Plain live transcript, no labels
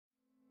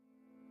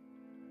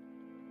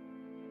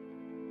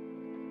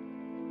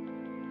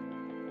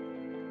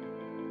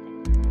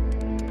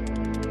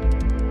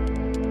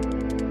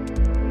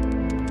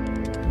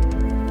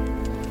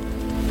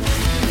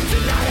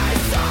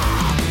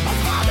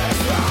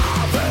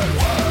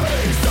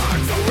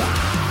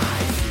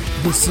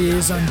This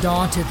is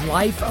Undaunted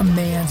Life, a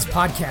Man's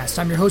Podcast.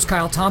 I'm your host,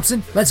 Kyle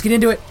Thompson. Let's get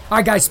into it. All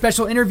right, guys,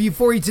 special interview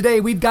for you today.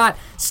 We've got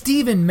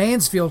Stephen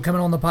Mansfield coming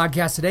on the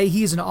podcast today.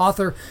 He's an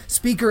author,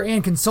 speaker,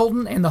 and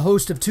consultant, and the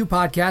host of two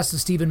podcasts, the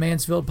Stephen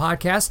Mansfield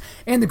Podcast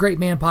and the Great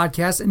Man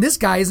Podcast. And this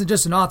guy isn't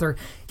just an author.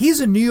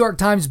 He's a New York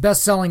Times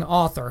best-selling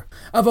author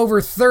of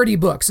over 30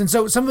 books. And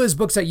so some of his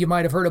books that you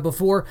might have heard of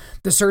before,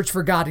 The Search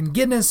for God and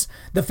Guinness,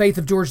 The Faith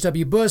of George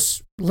W.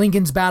 Bush,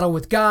 Lincoln's Battle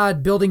with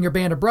God, Building Your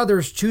Band of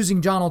Brothers,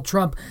 Choosing Donald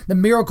Trump, The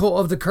Miracle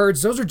of the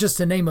Kurds. Those are just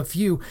to name a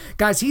few.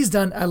 Guys, he's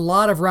done a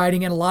lot of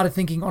writing and a lot of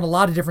thinking on a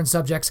lot of different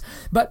subjects,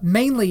 but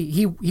mainly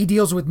he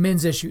deals with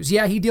men's issues.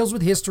 Yeah, he deals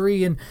with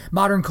history and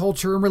modern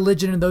culture and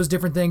religion and those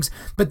different things,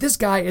 but this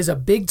guy is a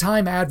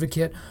big-time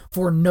advocate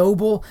for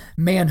noble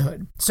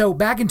manhood. So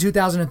back in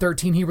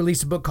 2013, he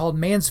released a book called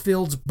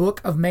Mansfield's Book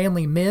of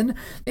Manly Men,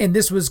 and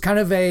this was kind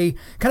of a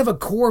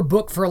core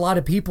book for a lot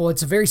of people.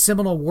 It's a very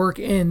seminal work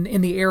in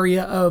the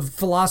area of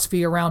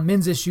philosophy around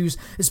men's issues,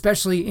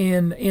 especially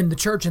in the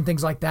church and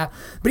things like that.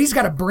 But he's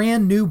got a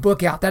brand new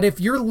book out that if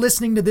you're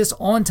listening to this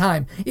on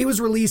time, it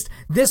was released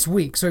this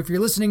week. So if you're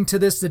listening to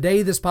this the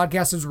day this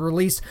podcast is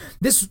released,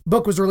 this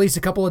book was released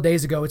a couple of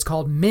days ago. It's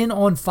called Men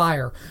on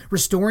Fire,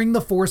 Restoring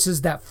the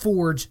Forces That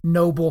Forge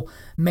Noble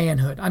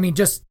Manhood. I mean,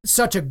 just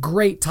such a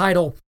great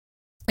title.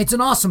 It's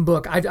an awesome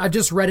book. I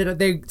just read it.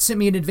 They sent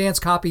me an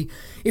advanced copy.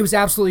 It was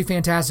absolutely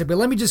fantastic. But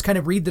let me just kind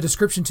of read the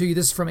description to you.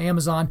 This is from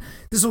Amazon.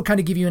 This will kind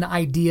of give you an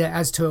idea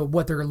as to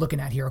what they're looking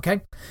at here,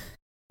 okay?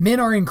 Men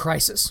are in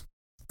crisis.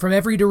 From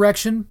every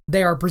direction,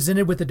 they are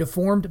presented with a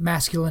deformed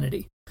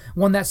masculinity,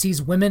 one that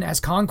sees women as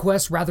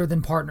conquests rather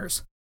than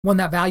partners, one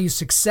that values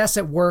success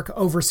at work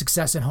over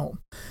success at home,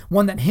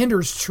 one that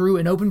hinders true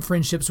and open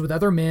friendships with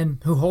other men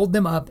who hold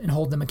them up and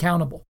hold them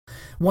accountable,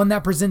 one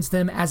that presents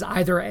them as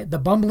either the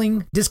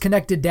bumbling,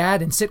 disconnected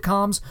dad in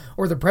sitcoms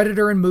or the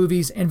predator in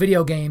movies and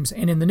video games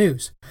and in the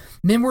news.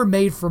 Men were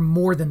made for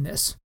more than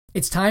this.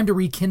 It's time to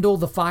rekindle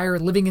the fire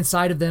living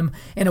inside of them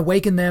and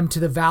awaken them to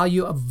the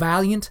value of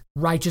valiant,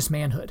 righteous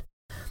manhood.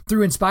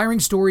 Through inspiring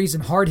stories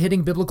and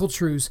hard-hitting biblical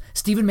truths,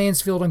 Stephen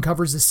Mansfield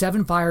uncovers the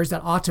 7 fires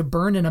that ought to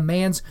burn in a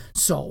man's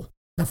soul.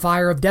 The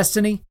fire of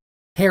destiny,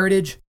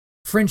 heritage,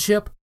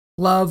 friendship,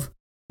 love,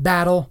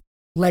 battle,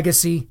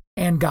 legacy,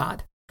 and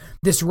God.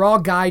 This raw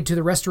guide to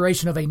the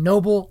restoration of a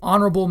noble,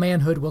 honorable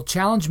manhood will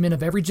challenge men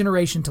of every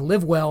generation to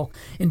live well,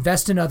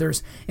 invest in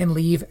others, and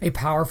leave a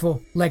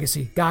powerful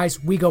legacy.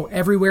 Guys, we go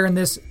everywhere in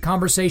this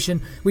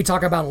conversation. We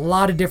talk about a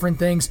lot of different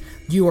things.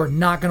 You are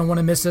not going to want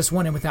to miss this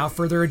one. And without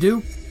further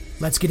ado,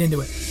 let's get into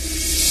it.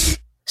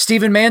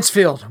 Stephen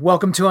Mansfield,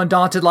 welcome to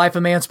Undaunted Life,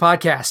 a Man's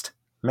Podcast.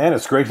 Man,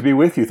 it's great to be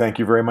with you. Thank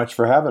you very much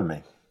for having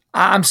me.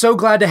 I'm so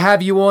glad to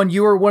have you on.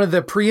 You are one of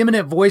the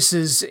preeminent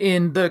voices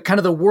in the kind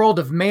of the world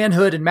of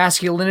manhood and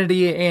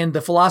masculinity and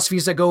the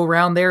philosophies that go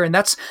around there. And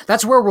that's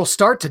where we'll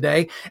start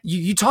today.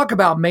 You talk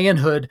about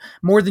manhood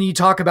more than you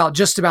talk about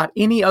just about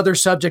any other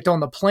subject on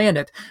the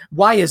planet.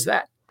 Why is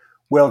that?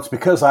 Well, it's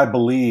because I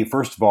believe,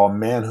 first of all,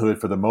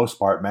 manhood, for the most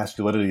part,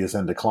 masculinity is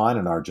in decline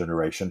in our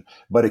generation,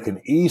 but it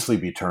can easily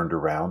be turned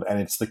around, and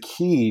it's the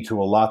key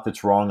to a lot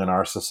that's wrong in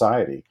our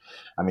society.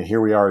 I mean, here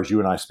we are, as you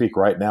and I speak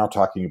right now,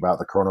 talking about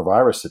the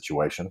coronavirus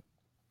situation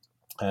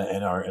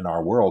in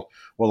our world.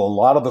 Well, a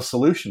lot of the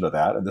solution to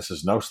that, and this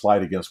is no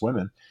slight against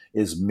women,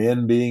 is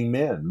men being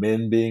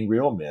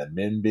real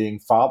men being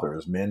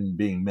fathers, men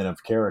being men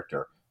of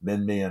character,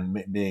 men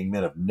being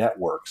men of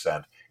networks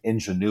and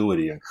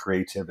ingenuity and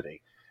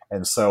creativity.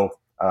 And so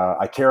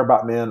I care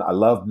about men. I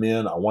love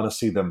men. I want to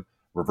see them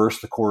reverse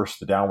the course,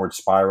 the downward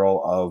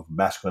spiral of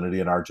masculinity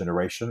in our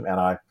generation. And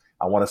I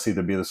want to see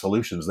them be the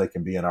solutions they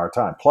can be in our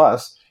time.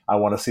 Plus, I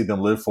want to see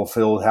them live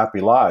fulfilled,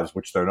 happy lives,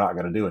 which they're not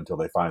going to do until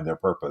they find their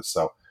purpose.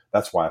 So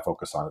that's why I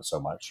focus on it so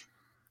much.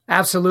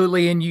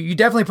 Absolutely. And you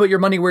definitely put your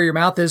money where your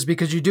mouth is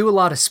because you do a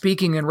lot of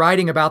speaking and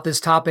writing about this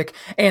topic.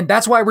 And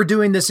that's why we're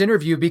doing this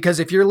interview, because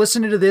if you're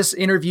listening to this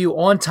interview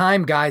on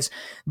time, guys,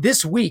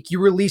 this week you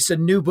released a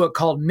new book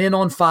called Men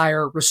on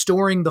Fire,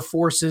 Restoring the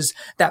Forces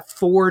That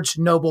Forge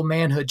Noble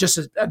Manhood. Just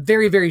a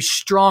very, very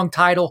strong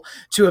title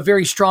to a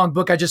very strong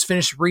book. I just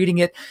finished reading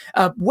it.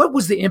 What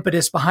was the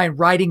impetus behind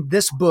writing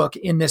this book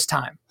in this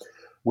time?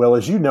 Well,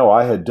 as you know,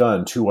 I had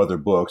done 2 other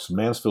books,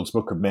 Mansfield's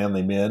Book of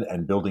Manly Men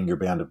and Building Your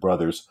Band of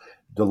Brothers.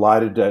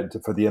 Delighted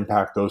for the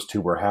impact those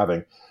 2 were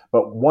having.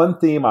 But one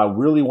theme I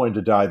really wanted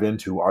to dive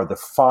into are the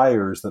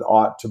fires that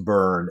ought to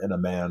burn in a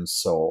man's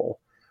soul.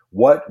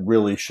 What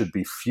really should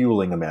be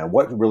fueling a man?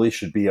 What really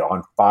should be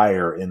on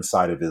fire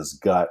inside of his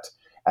gut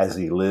as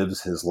he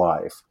lives his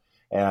life?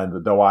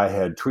 And though I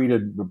had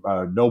treated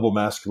noble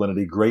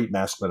masculinity, great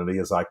masculinity,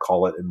 as I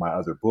call it in my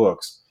other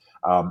books,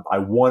 I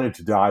wanted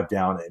to dive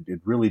down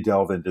and really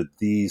delve into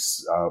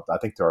these. I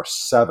think there are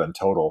 7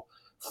 total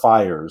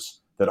fires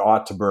that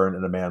ought to burn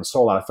in a man's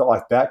soul. And I felt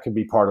like that could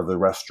be part of the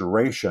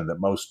restoration that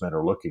most men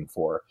are looking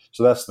for.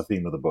 So that's the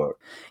theme of the book.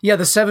 Yeah,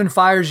 the 7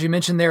 fires you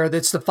mentioned there,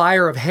 that's the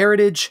fire of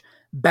heritage,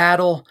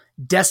 battle,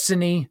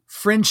 destiny,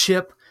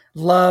 friendship,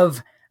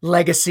 love,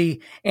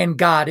 legacy, and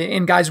God.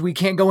 And guys, we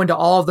can't go into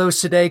all of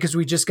those today because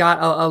we just got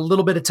a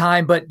little bit of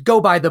time, but go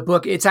buy the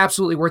book. It's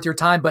absolutely worth your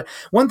time. But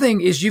one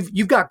thing is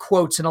you've got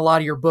quotes in a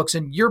lot of your books.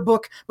 And your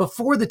book,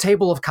 Before the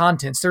Table of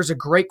Contents, there's a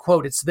great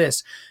quote. It's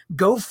this: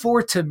 go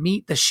forth to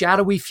meet the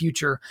shadowy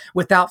future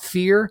without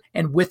fear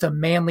and with a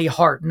manly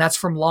heart. And that's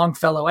from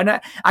Longfellow. And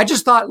I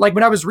just thought, like,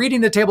 when I was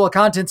reading the table of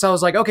contents, I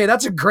was like, okay,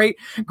 that's a great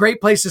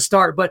place to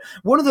start. But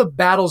one of the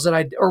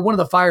one of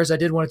the fires I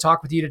did want to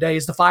talk with you today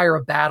is the fire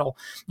of battle.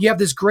 You have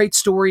this great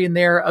story in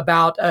there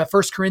about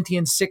 1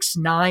 Corinthians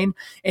 6:9,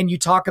 and you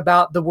talk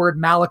about the word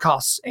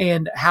malakos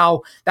and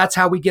how that's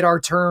how we get our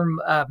term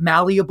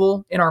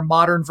malleable in our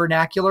modern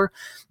vernacular.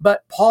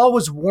 But Paul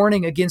was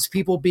warning against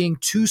people being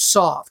too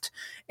soft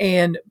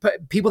and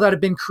people that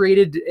have been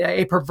created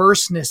a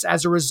perverseness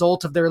as a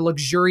result of their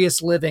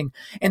luxurious living,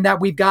 and that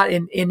we've got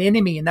an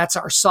enemy, and that's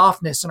our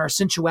softness and our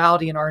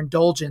sensuality and our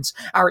indulgence,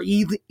 our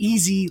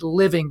easy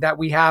living that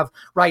we have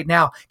right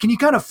now. Can you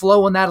kind of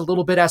flow on that a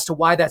little bit as to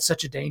why that's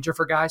such a danger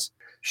for guys?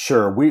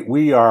 Sure.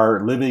 We are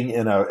living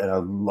in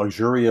a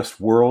luxurious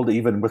world,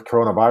 even with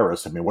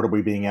coronavirus. I mean, what are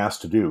we being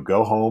asked to do?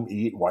 Go home,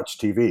 eat, watch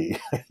TV.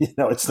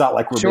 It's not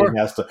like we're being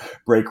asked to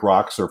break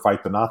rocks or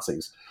fight the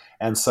Nazis.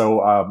 And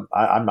so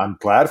I'm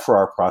glad for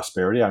our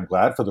prosperity. I'm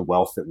glad for the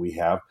wealth that we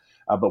have.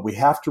 But we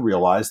have to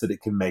realize that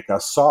it can make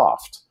us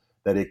soft,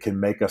 that it can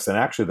make us, and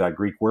actually that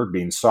Greek word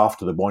being soft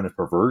to the point of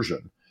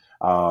perversion,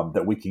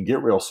 that we can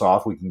get real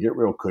soft, we can get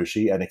real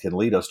cushy, and it can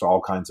lead us to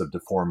all kinds of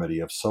deformity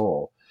of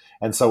soul.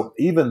 And so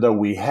even though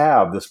we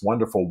have this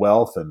wonderful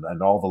wealth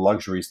and all the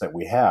luxuries that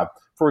we have,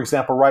 for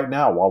example, right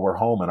now, while we're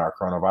home in our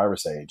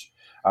coronavirus age,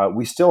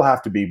 we still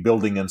have to be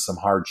building in some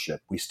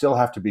hardship. We still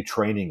have to be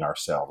training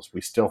ourselves.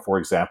 We still, for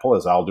example,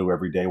 as I'll do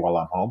every day while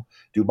I'm home,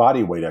 do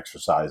body weight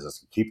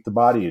exercises, keep the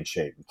body in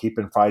shape, keep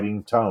in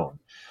fighting tone,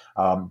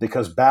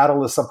 because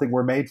battle is something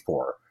we're made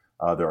for.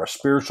 There are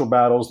spiritual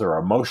battles, there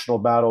are emotional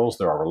battles,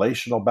 there are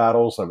relational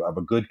battles of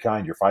a good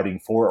kind. You're fighting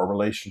for a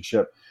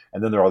relationship.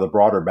 And then there are the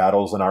broader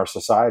battles in our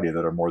society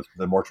that are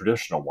the more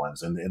traditional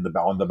ones on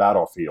the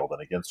battlefield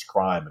and against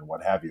crime and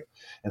what have you.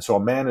 And so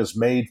a man is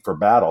made for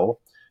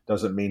battle.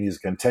 Doesn't mean he's a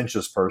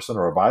contentious person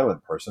or a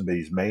violent person, but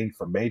he's made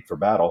for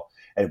battle.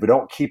 And if we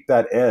don't keep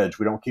that edge,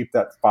 we don't keep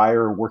that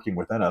fire working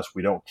within us,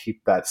 we don't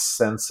keep that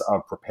sense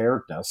of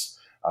preparedness,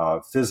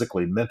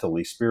 physically,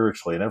 mentally,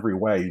 spiritually, in every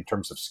way, in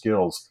terms of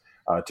skills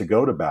to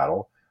go to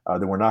battle,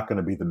 then we're not going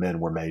to be the men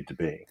we're made to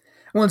be.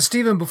 Well, and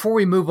Stephen, before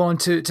we move on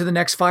to the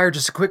next fire,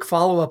 just a quick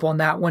follow-up on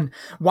that one.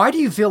 Why do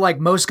you feel like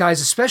most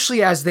guys,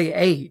 especially as they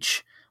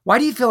age, why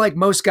do you feel like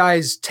most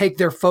guys take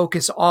their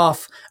focus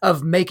off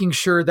of making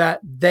sure that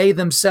they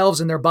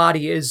themselves and their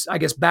body is, I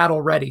guess,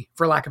 battle ready,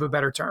 for lack of a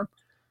better term?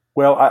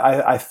 Well,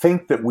 I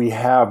think that we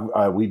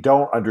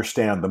don't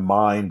understand the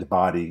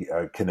mind-body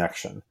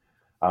connection.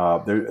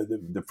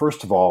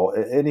 First of all,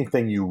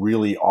 anything you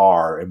really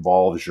are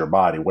involves your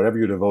body, whatever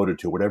you're devoted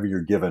to, whatever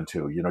you're given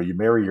to. You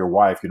marry your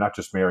wife, you're not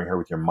just marrying her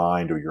with your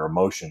mind or your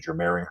emotions, you're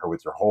marrying her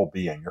with your whole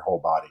being, your whole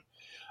body.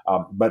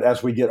 But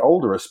as we get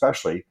older,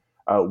 especially,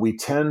 we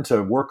tend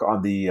to work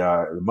on the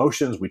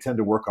emotions, we tend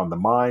to work on the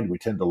mind, we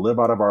tend to live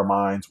out of our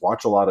minds,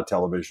 watch a lot of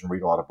television,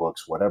 read a lot of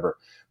books, whatever.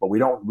 But we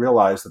don't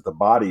realize that the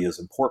body is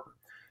important.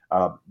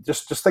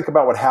 Just think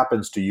about what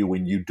happens to you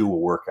when you do a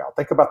workout.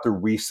 Think about the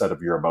reset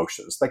of your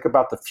emotions. Think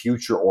about the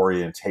future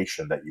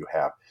orientation that you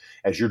have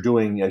as you're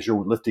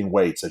lifting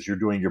weights, as you're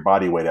doing your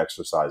body weight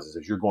exercises,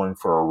 as you're going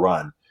for a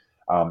run.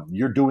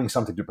 You're doing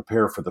something to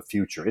prepare for the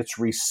future. It's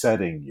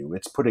resetting you.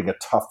 It's putting a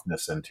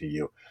toughness into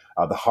you.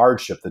 The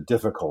hardship, the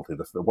difficulty,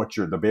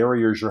 the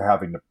barriers you're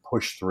having to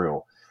push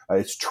through.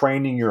 It's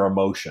training your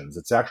emotions.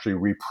 It's actually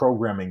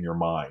reprogramming your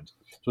mind.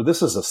 So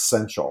this is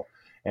essential.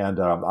 And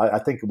I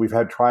think we've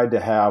tried to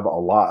have a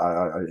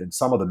lot in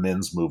some of the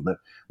men's movement.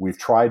 We've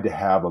tried to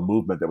have a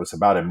movement that was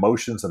about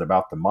emotions and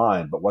about the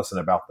mind, but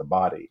wasn't about the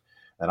body.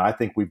 And I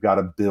think we've got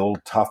to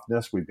build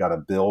toughness. We've got to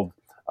build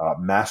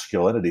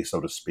masculinity, so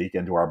to speak,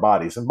 into our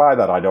bodies. And by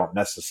that, I don't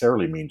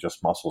necessarily mean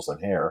just muscles and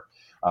hair,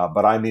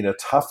 but I mean a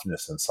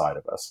toughness inside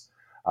of us,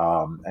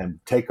 and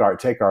take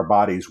our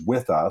bodies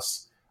with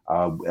us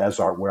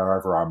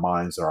wherever our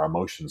minds and our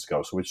emotions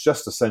go. So it's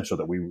just essential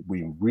that we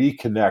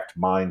reconnect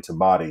mind to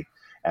body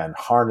and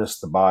harness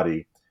the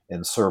body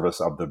in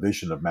service of the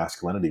vision of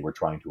masculinity we're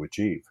trying to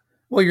achieve.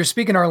 Well, you're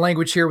speaking our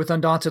language here with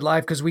Undaunted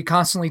Life because we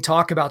constantly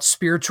talk about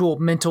spiritual,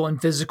 mental,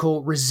 and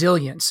physical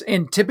resilience.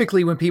 And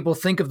typically when people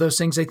think of those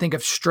things, they think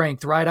of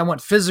strength, right? I want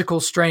physical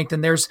strength,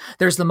 and there's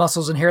the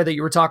muscles and hair that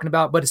you were talking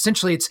about. But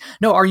essentially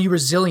are you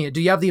resilient?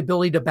 Do you have the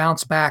ability to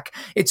bounce back?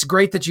 It's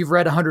great that you've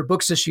read 100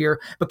 books this year,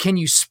 but can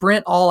you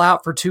sprint all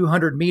out for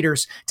 200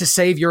 meters to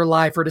save your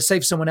life or to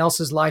save someone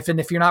else's life? And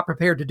if you're not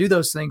prepared to do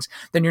those things,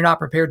 then you're not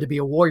prepared to be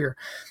a warrior.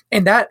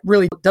 And that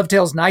really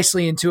dovetails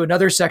nicely into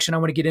another section I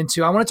want to get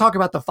into. I want to talk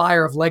about the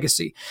fire of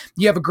legacy.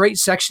 You have a great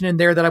section in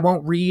there that I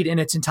won't read in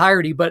its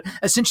entirety, but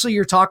essentially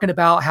you're talking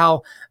about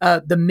how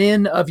the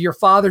men of your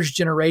father's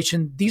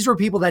generation, these were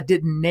people that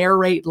didn't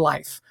narrate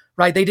life,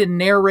 right? They didn't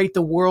narrate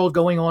the world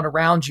going on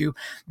around you.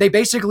 They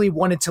basically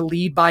wanted to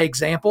lead by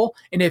example.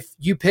 And if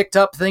you picked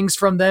up things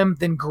from them,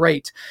 then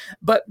great.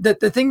 But the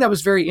thing that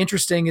was very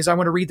interesting is I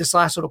want to read this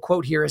last little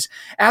quote here is,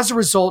 as a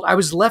result, I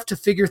was left to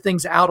figure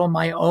things out on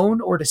my own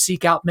or to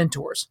seek out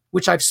mentors,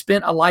 which I've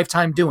spent a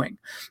lifetime doing.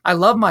 I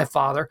love my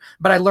father,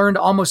 but I learned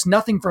almost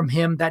nothing from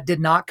him that did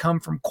not come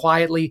from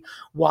quietly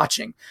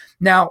watching.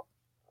 Now,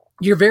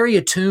 you're very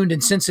attuned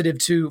and sensitive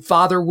to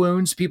father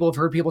wounds. People have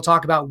heard people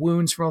talk about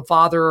wounds from a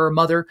father or a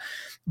mother.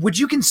 Would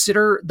you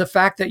consider the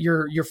fact that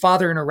your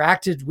father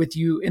interacted with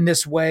you in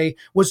this way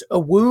was a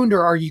wound,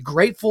 or are you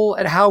grateful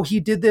at how he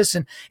did this?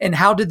 And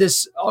how did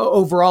this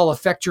overall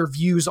affect your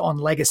views on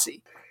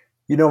legacy?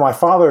 My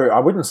father, I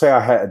wouldn't say I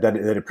had that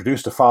it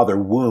produced a father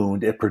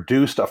wound. It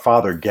produced a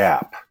father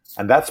gap.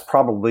 And that's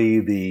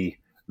probably the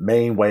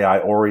main way I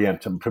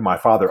orient to my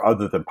father,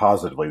 other than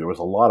positively. There was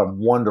a lot of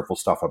wonderful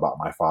stuff about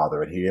my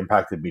father, and he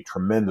impacted me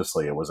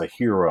tremendously. It was a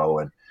hero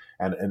and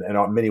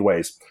in many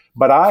ways.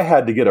 But I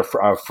had to get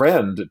a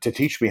friend to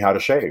teach me how to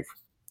shave.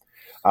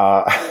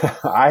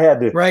 I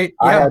had to. Right.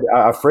 Yeah. I had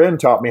a friend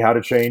taught me how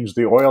to change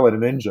the oil in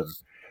an engine.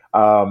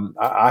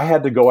 I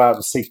had to go out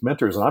and seek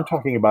mentors, and I'm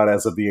talking about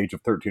as of the age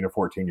of 13 or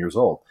 14 years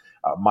old.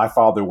 My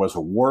father was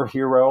a war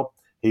hero.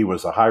 He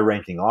was a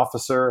high-ranking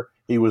officer.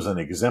 He was an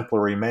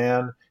exemplary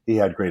man. He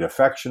had great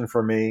affection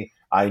for me.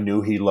 I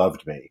knew he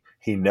loved me.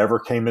 He never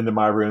came into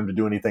my room to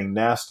do anything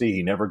nasty.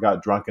 He never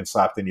got drunk and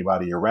slapped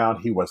anybody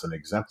around. He was an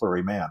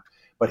exemplary man.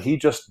 But he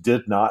just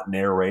did not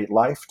narrate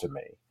life to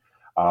me.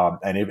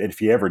 And if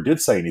he ever did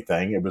say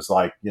anything, it was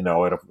like, when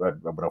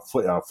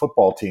a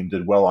football team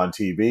did well on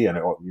TV and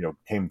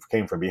it,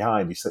 came from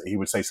behind, he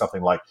would say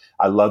something like,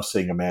 "I love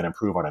seeing a man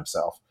improve on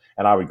himself."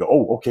 And I would go,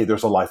 "Oh, okay,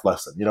 there's a life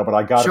lesson," but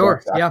I got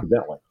Sure, it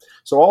accidentally.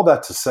 So all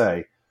that to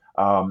say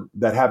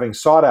that having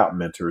sought out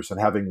mentors and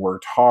having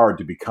worked hard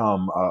to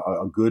become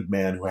a good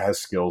man who has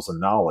skills and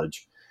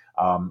knowledge,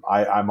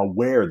 I'm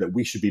aware that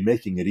we should be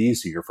making it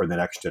easier for the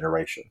next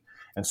generation.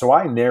 And so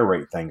I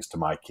narrate things to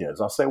my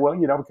kids. I'll say, well,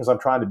 because I'm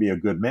trying to be a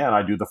good man,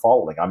 I do the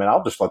following. I mean,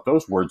 I'll just let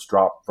those words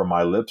drop from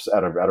my lips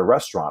at a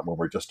restaurant when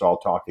we're just all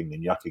talking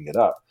and yucking it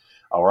up.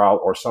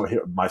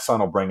 My son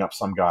will bring up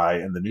some guy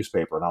in the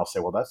newspaper, and I'll say,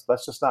 well,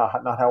 that's just not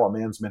how a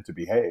man's meant to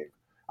behave.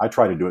 I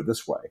try to do it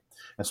this way.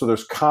 And so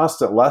there's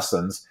constant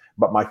lessons,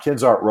 but my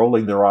kids aren't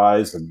rolling their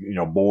eyes and,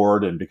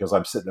 bored. And because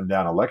I'm sitting them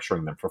down and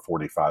lecturing them for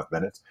 45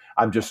 minutes,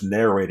 I'm just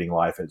narrating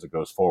life as it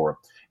goes forward.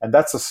 And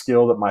that's a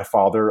skill that my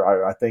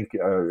father, I think,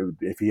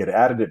 if he had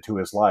added it to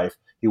his life,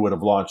 he would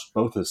have launched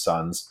both his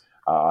sons,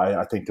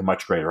 I think, to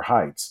much greater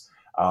heights.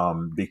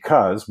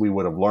 Because we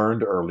would have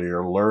learned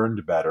earlier,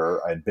 learned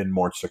better, and been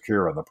more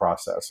secure in the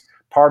process.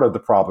 Part of the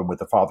problem with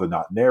the father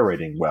not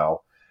narrating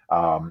well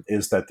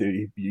is that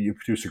you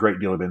produce a great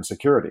deal of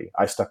insecurity.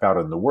 I step out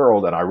in the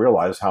world and I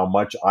realize how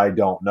much I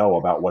don't know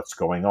about what's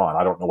going on.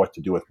 I don't know what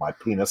to do with my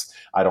penis.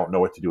 I don't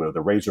know what to do with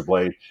a razor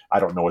blade. I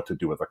don't know what to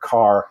do with a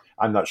car.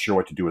 I'm not sure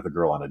what to do with a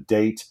girl on a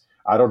date.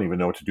 I don't even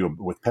know what to do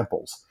with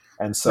pimples.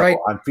 And so right.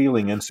 I'm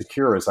feeling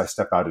insecure as I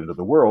step out into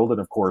the world.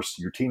 And of course,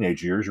 your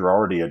teenage years, you're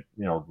already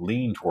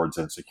lean towards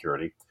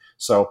insecurity.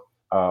 So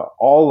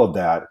all of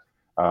that,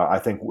 I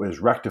think, is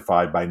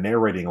rectified by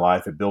narrating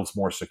life. It builds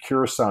more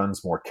secure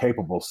sons, more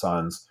capable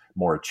sons,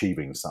 more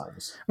achieving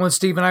sons. Well,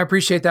 Stephen, I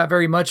appreciate that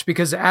very much,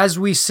 because as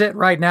we sit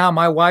right now,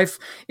 my wife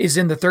is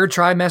in the third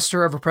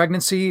trimester of a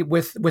pregnancy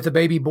with a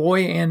baby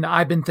boy. And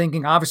I've been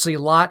thinking obviously a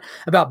lot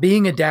about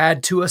being a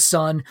dad to a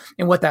son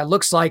and what that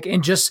looks like,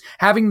 and just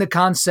having the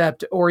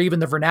concept or even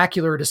the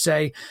vernacular to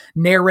say,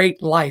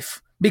 narrate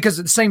life. Because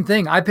it's the same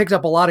thing. I picked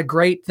up a lot of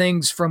great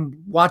things from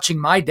watching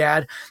my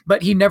dad,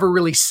 but he never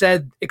really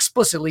said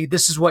explicitly,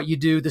 this is what you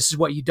do, this is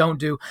what you don't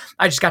do.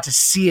 I just got to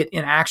see it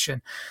in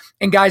action.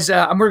 And guys,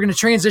 we're going to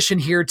transition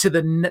here to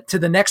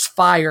the next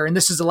fire. And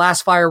this is the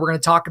last fire we're going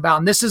to talk about.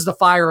 And this is the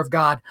fire of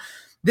God.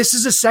 This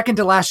is the second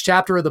to last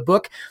chapter of the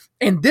book.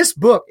 And this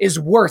chapter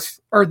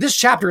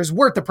is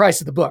worth the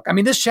price of the book. I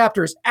mean, this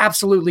chapter is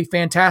absolutely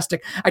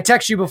fantastic. I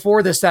texted you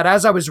before this that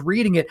as I was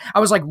reading it, I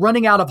was like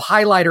running out of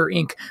highlighter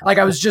ink. Like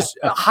I was just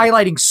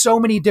highlighting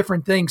so many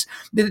different things.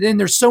 And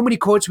there's so many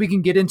quotes we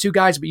can get into,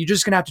 guys, but you're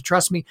just going to have to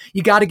trust me.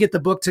 You got to get the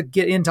book to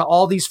get into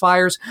all these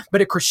fires, but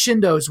it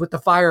crescendos with the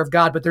fire of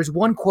God. But there's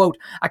one quote.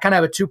 I kind of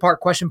have a two-part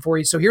question for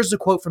you. So here's the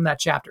quote from that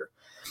chapter.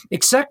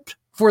 Except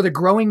for the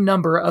growing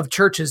number of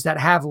churches that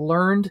have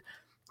learned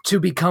to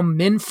become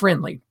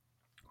men-friendly,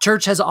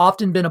 church has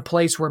often been a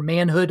place where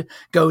manhood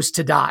goes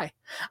to die.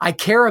 I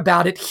care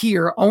about it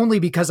here only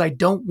because I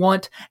don't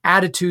want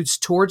attitudes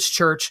towards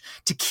church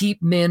to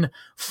keep men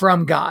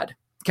from God.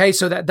 Okay,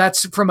 so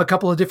that's from a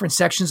couple of different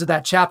sections of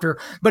that chapter.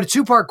 But a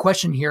two-part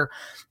question here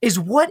is,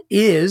 what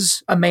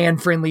is a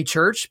man-friendly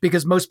church?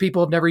 Because most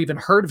people have never even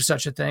heard of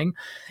such a thing.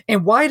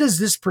 And why does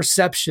this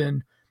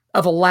perception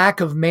of a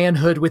lack of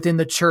manhood within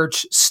the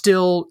church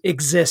still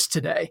exist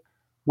today?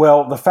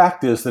 Well, the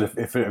fact is that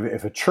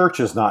if a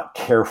church is not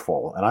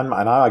careful, and I'm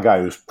a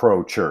guy who's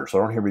pro-church, so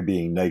I don't hear me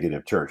being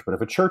negative church, but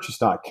if a church is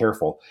not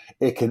careful,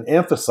 it can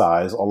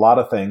emphasize a lot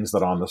of things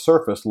that on the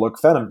surface look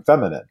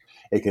feminine.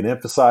 It can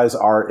emphasize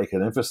art. It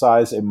can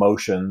emphasize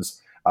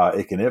emotions.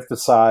 It can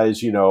emphasize,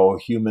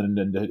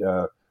 human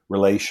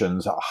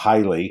relations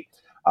highly.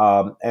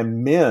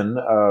 And men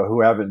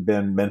who haven't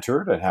been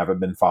mentored and haven't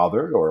been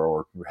fathered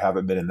or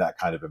haven't been in that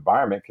kind of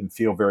environment can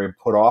feel very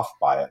put off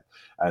by it.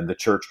 And the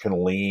church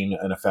can lean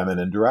in a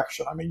feminine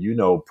direction. I mean,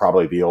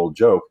 probably the old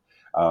joke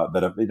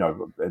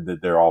that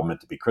they're all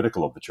meant to be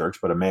critical of the church,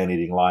 but a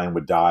man-eating lion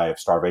would die of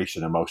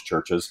starvation in most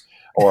churches.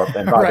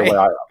 And by Right. the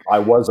way, I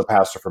was a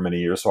pastor for many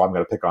years, so I'm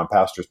going to pick on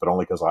pastors, but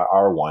only because I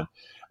are one.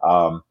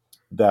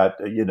 That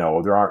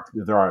there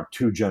aren't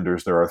two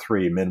genders, there are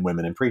three: men,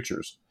 women, and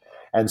preachers.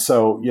 And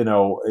so,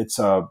 it's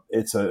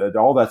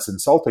all that's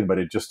insulting, but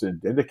it just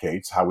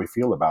indicates how we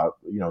feel about,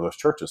 those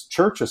churches.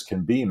 Churches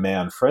can be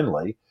man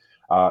friendly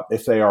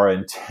if they are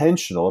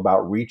intentional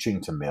about reaching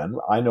to men.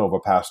 I know of a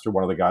pastor,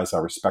 one of the guys I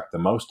respect the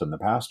most in the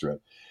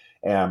pastorate,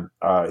 and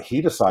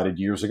he decided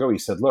years ago. He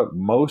said, "Look,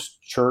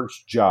 most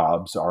church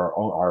jobs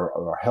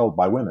are held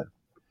by women."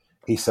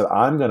 He said,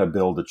 "I'm going to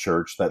build a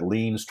church that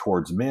leans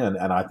towards men,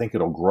 and I think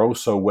it'll grow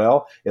so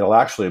well, it'll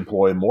actually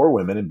employ more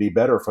women and be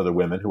better for the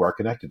women who are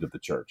connected to the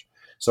church."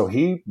 So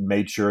he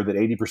made sure that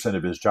 80%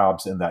 of his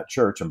jobs in that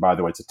church, and by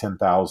the way, it's a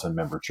 10,000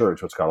 member church,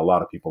 so it's got a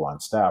lot of people on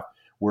staff,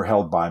 were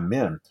held by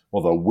men.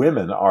 Well, the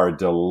women are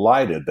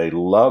delighted. They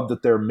love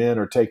that their men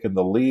are taking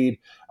the lead.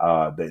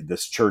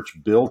 This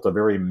church built a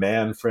very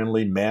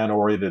man-friendly,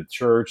 man-oriented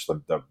church.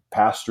 The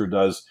pastor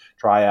does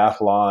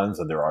triathlons,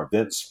 and there are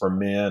events for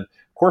men.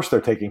 Of course,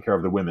 they're taking care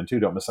of the women too,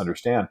 don't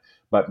misunderstand,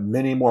 but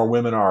many more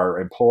women are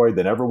employed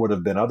than ever would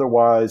have been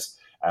otherwise.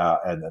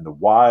 And the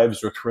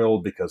wives are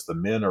thrilled because the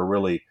men are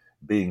really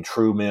being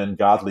true men,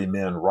 godly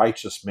men,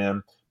 righteous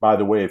men. By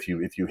the way, if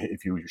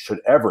you should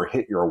ever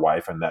hit your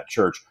wife in that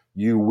church,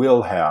 you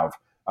will have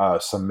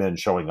some men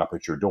showing up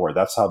at your door.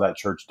 That's how that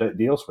church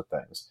deals with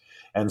things.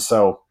 And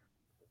so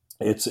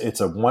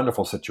it's a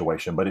wonderful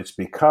situation, but it's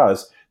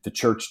because the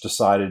church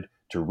decided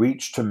to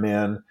reach to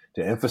men,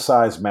 to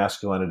emphasize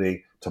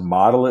masculinity, to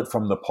model it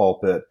from the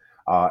pulpit,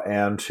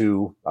 and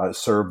to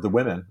serve the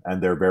women.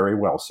 And they're very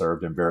well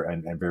served and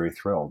very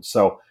thrilled.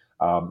 So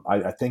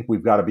I think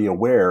we've got to be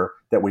aware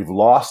that we've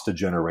lost a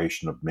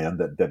generation of men,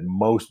 that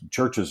most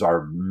churches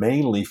are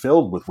mainly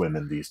filled with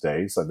women these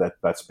days. So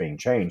that's being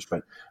changed,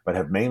 but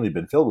have mainly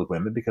been filled with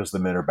women because the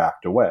men are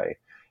backed away.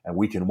 And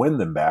we can win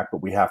them back,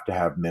 but we have to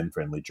have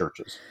men-friendly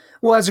churches.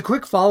 Well, as a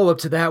quick follow-up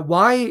to that,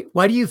 why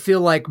do you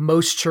feel like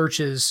most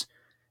churches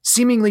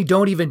seemingly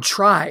don't even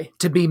try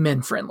to be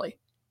men-friendly?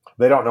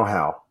 They don't know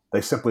how.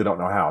 They simply don't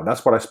know how. And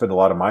that's what I spend a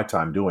lot of my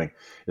time doing,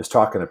 is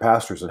talking to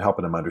pastors and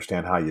helping them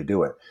understand how you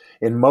do it.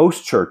 In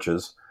most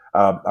churches,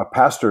 a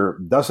pastor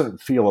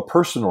doesn't feel a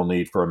personal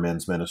need for a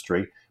men's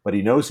ministry, but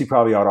he knows he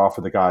probably ought to offer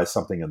the guys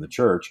something in the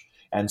church.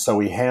 And so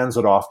he hands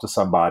it off to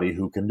somebody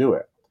who can do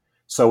it.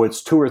 So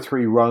it's 2 or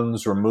 3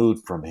 rungs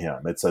removed from him.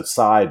 It's a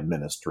side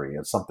ministry.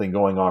 It's something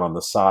going on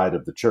the side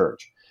of the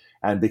church.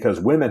 And because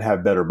women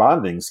have better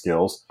bonding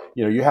skills,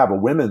 you have a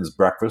women's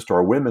breakfast or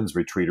a women's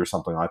retreat or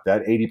something like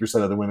that,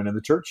 80% of the women in the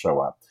church show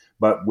up.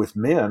 But with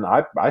men,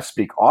 I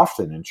speak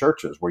often in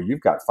churches where you've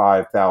got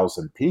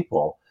 5,000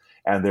 people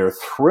and they're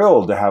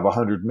thrilled to have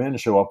 100 men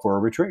show up for a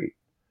retreat.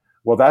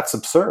 Well, that's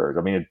absurd.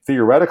 I mean,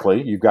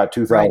 theoretically, you've got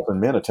 2,000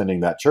 men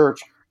attending that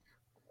church.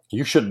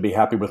 You shouldn't be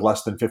happy with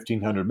less than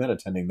 1,500 men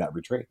attending that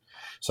retreat.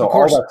 So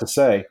all that to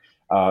say,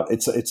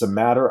 it's a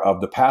matter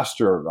of the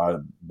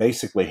pastor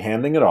basically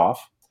handing it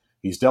off.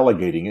 He's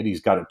delegating it. He's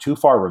got it too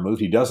far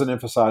removed. He doesn't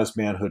emphasize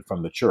manhood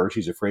from the church.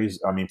 He's afraid,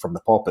 from the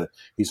pulpit.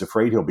 He's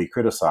afraid he'll be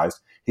criticized.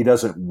 He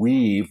doesn't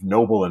weave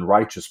noble and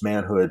righteous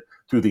manhood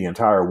through the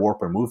entire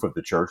warp and woof of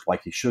the church,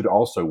 like he should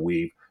also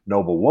weave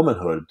noble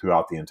womanhood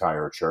throughout the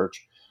entire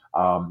church.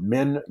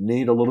 Men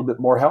need a little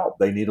bit more help.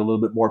 They need a little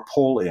bit more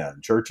pull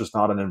in. Church is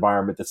not an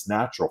environment that's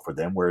natural for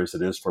them, whereas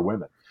it is for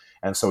women.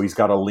 And so he's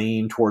got to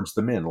lean towards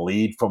the men,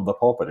 lead from the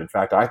pulpit. In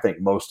fact, I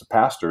think most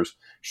pastors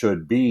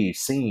should be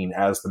seen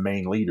as the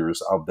main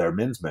leaders of their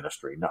men's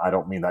ministry. Now, I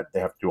don't mean that they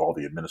have to do all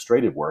the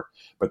administrative work,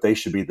 but they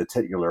should be the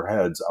titular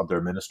heads of their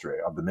ministry,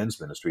 of the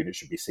men's ministry, and it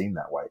should be seen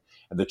that way.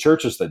 And the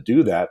churches that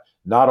do that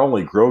not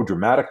only grow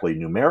dramatically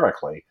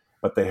numerically,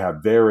 but they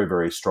have very,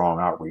 very strong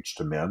outreach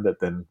to men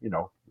that then,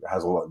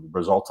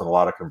 results in a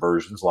lot of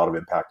conversions, a lot of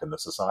impact in the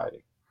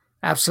society.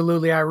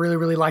 Absolutely. I really,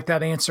 really like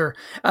that answer.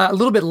 A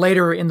little bit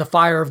later in the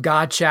Fire of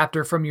God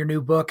chapter from your new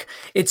book,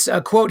 it's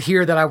a quote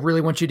here that I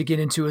really want you to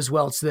get into as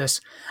well. It's this: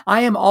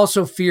 "I am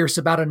also fierce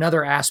about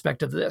another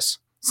aspect of this.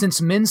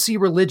 Since men see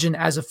religion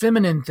as a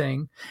feminine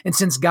thing, and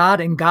since God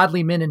and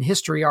godly men in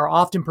history are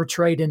often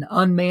portrayed in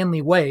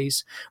unmanly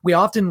ways, we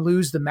often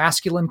lose the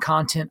masculine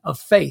content of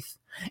faith.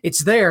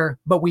 It's there,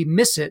 but we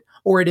miss it,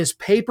 or it is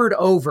papered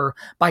over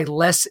by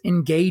less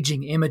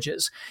engaging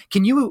images."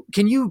 Can you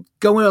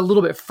go in a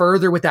little bit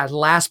further with that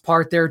last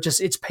part there? Just,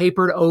 it's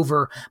papered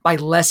over by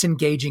less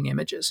engaging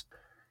images.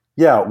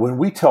 Yeah, when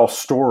we tell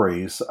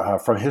stories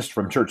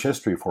from church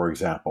history, for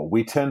example,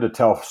 we tend to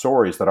tell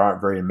stories that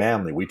aren't very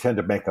manly. We tend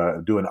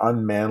to do an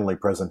unmanly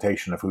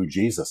presentation of who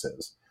Jesus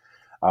is.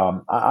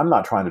 I'm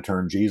not trying to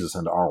turn Jesus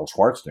into Arnold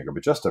Schwarzenegger,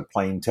 but just a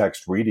plain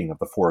text reading of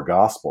the four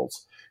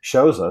Gospels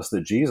shows us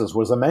that Jesus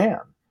was a man.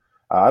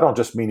 I don't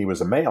just mean he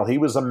was a male; he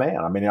was a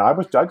man. I mean, I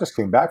just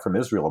came back from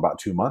Israel about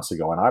 2 months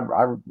ago, and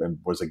I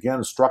was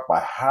again struck by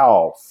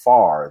how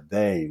far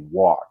they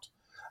walked.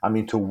 I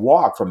mean, to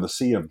walk from the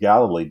Sea of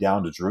Galilee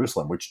down to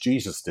Jerusalem, which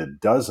Jesus did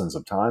dozens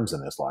of times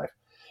in his life,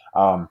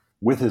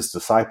 with his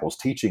disciples,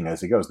 teaching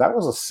as he goes, that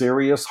was a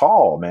serious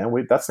haul, man.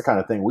 That's the kind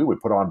of thing we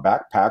would put on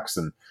backpacks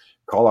and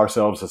call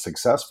ourselves a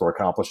success for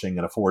accomplishing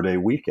in a 4-day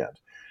weekend.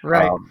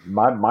 Right.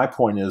 My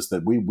point is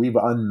that we've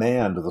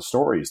unmanned the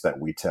stories that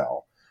we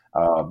tell,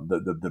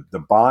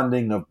 the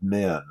bonding of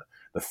men,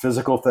 the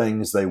physical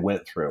things they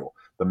went through,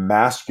 the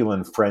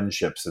masculine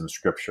friendships in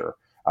Scripture,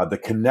 the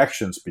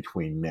connections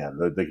between men,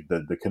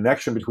 the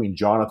connection between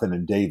Jonathan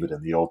and David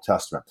in the Old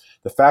Testament,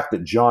 the fact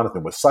that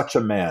Jonathan was such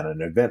a man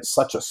and events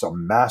such a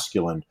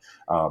masculine,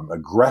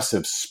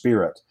 aggressive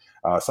spirit.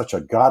 Such a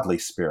godly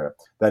spirit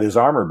that his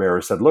armor bearer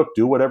said, look,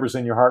 do whatever's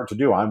in your heart to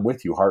do. I'm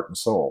with you, heart and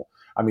soul.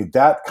 I mean,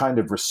 that kind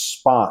of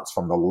response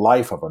from the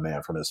life of a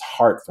man, from his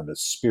heart, from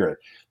his spirit,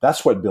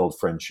 that's what builds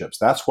friendships.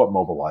 That's what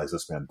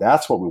mobilizes men.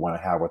 That's what we want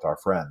to have with our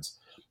friends.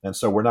 And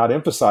so we're not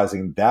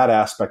emphasizing that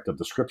aspect of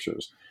the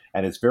Scriptures.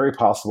 And it's very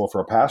possible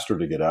for a pastor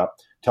to get up,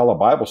 tell a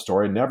Bible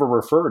story, and never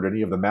refer to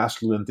any of the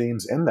masculine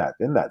themes in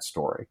that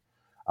story.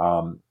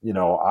 As you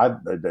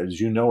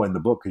know in the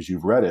book, because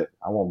you've read it,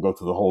 I won't go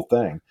through the whole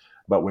thing.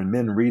 But when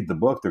men read the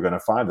book, they're going to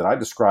find that I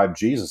describe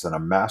Jesus in a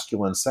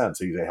masculine sense.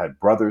 He had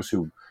brothers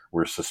who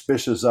were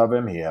suspicious of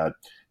him.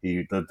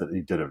 He lived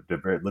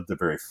a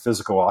very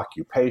physical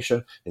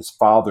occupation. His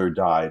father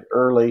died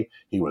early.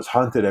 He was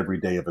hunted every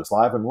day of his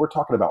life. And we're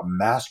talking about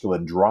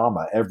masculine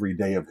drama every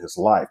day of his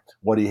life,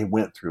 what he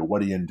went through,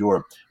 what he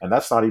endured. And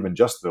that's not even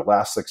just the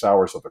last 6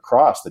 hours of the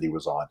cross that he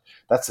was on.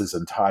 That's his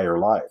entire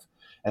life.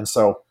 And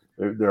so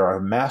there are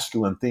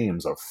masculine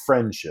themes of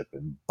friendship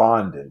and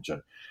bondage.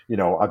 And,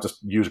 I'll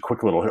just use a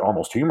quick little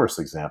almost humorous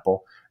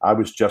example. I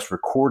was just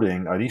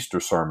recording an Easter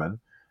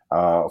sermon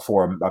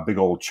for a big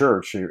old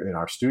church in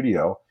our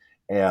studio.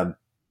 And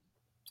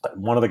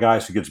one of the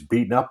guys who gets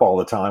beaten up all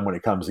the time when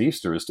it comes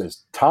Easter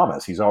is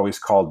Thomas. He's always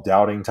called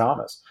Doubting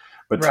Thomas.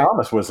 But right.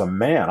 Thomas was a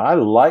man. I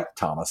like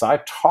Thomas. I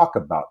talk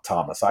about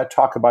Thomas. I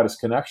talk about his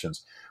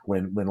connections.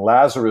 When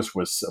Lazarus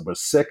was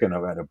sick and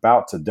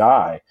about to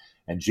die,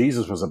 and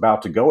Jesus was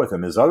about to go with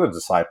him, his other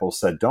disciples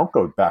said, don't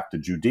go back to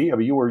Judea.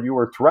 You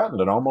were threatened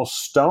and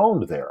almost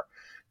stoned there.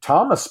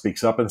 Thomas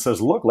speaks up and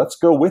says, look, let's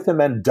go with him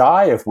and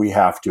die if we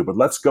have to, but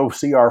let's go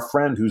see our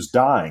friend who's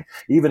dying,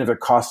 even if it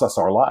costs us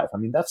our life. I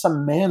mean, that's a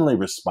manly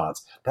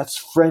response. That's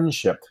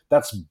friendship.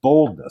 That's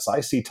boldness.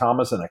 I see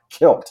Thomas in a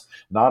kilt,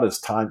 not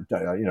as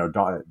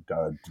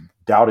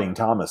Doubting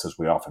Thomas, as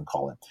we often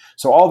call him.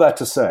 So all that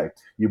to say,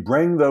 you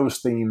bring those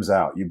themes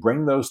out. You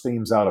bring those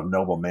themes out of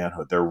noble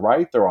manhood. They're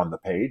right there on the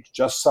page.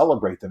 Just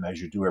celebrate them as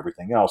you do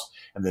everything else.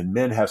 And then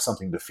men have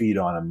something to feed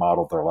on and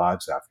model their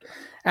lives after.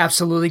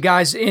 Absolutely,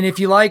 guys. And if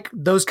you like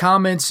those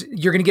comments,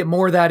 you're going to get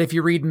more of that if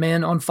you read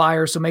Men on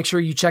Fire. So make sure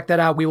you check that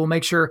out. We will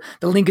make sure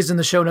the link is in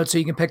the show notes so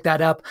you can pick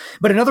that up.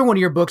 But another one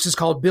of your books is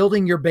called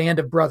Building Your Band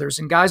of Brothers.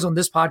 And guys on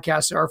this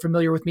podcast are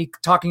familiar with me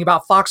talking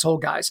about foxhole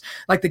guys,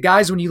 like the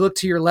guys when you look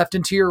to your left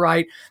and to your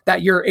right,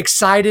 that you're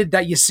excited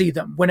that you see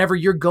them. Whenever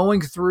you're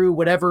going through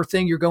whatever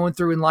thing you're going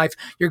through in life,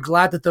 you're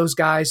glad that those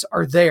guys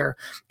are there.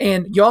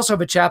 And you also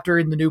have a chapter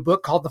in the new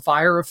book called The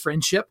Fire of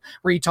Friendship,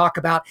 where you talk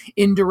about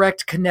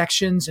indirect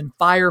connections and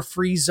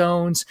fire-free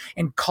zones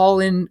and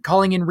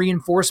calling in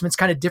reinforcements,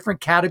 kind of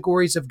different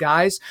categories of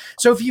guys.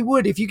 So if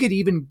you could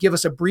even give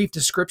us a brief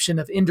description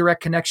of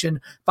indirect connection,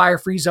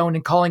 fire-free zone,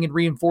 and calling in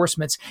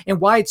reinforcements, and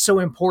why it's so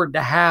important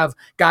to have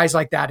guys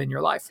like that in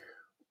your life.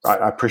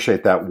 I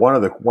appreciate that. One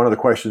of the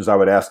questions I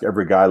would ask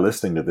every guy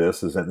listening to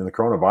this is that in the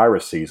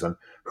coronavirus season,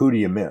 who do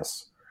you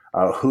miss?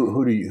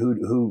 Who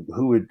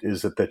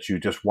is it that you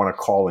just want to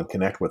call and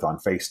connect with on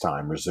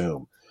FaceTime or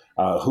Zoom?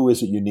 Who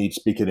is it you need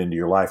speaking into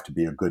your life to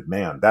be a good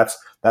man?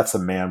 That's a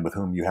man with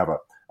whom you have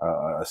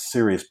a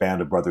serious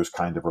band of brothers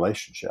kind of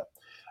relationship.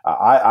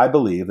 I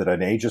believe that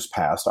in ages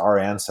past, our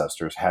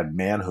ancestors had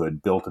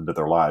manhood built into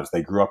their lives.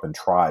 They grew up in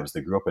tribes. They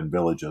grew up in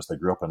villages. They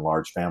grew up in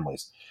large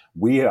families.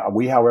 We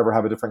however,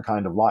 have a different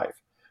kind of life.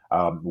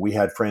 We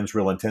had friends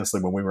real intensely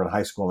when we were in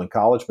high school and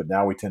college, but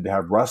now we tend to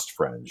have rust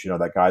friends.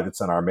 That guy that's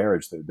in our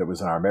marriage, that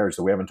was in our marriage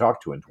that we haven't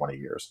talked to in 20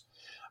 years.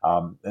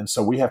 And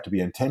so we have to be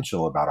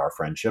intentional about our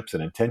friendships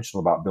and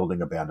intentional about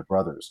building a band of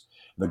brothers.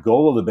 The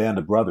goal of the band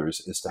of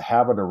brothers is to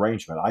have an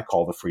arrangement I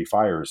call the free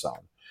fire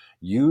zone.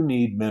 You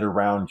need men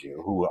around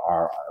you who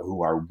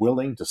are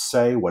willing to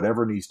say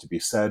whatever needs to be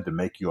said to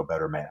make you a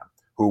better man,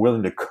 who are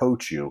willing to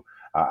coach you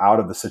out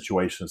of the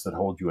situations that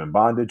hold you in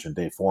bondage and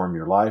deform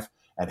your life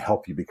and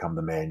help you become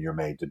the man you're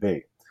made to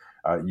be.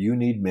 You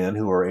need men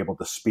who are able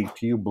to speak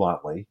to you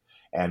bluntly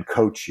and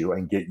coach you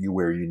and get you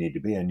where you need to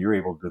be, and you're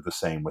able to do the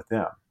same with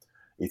them.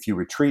 If you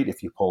retreat,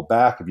 if you pull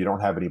back, if you don't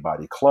have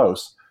anybody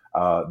close,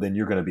 then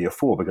you're going to be a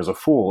fool, because a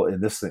fool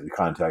in this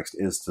context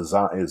is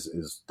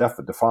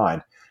definitely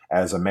defined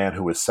as a man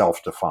who is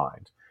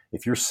self-defined.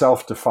 If you're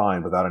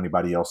self-defined without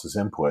anybody else's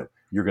input,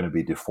 you're going to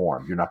be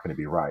deformed. You're not going to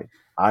be right.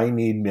 I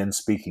need men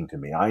speaking to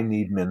me. I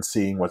need men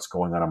seeing what's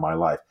going on in my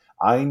life.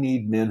 I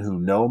need men who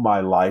know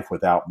my life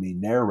without me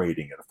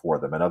narrating it for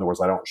them. In other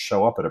words, I don't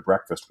show up at a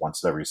breakfast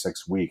once every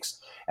 6 weeks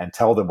and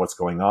tell them what's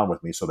going on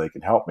with me so they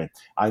can help me.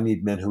 I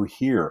need men who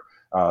hear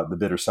the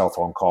bitter cell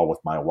phone call with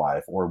my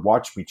wife, or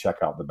watch me check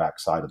out the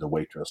backside of the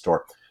waitress,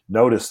 or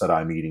notice that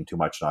I'm eating too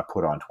much and I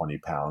put on 20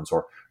 pounds,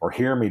 or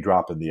hear me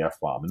drop in the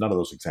F-bomb. And none of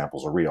those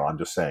examples are real. I'm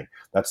just saying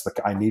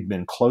I need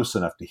men close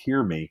enough to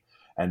hear me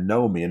and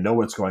know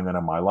what's going on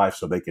in my life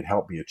so they can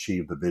help me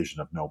achieve the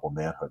vision of noble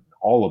manhood.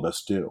 All of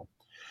us do.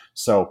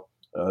 So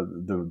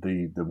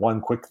the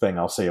one quick thing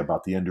I'll say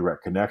about the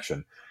indirect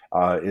connection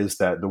is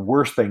that the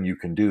worst thing you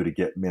can do to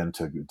get men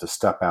to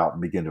step out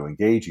and begin to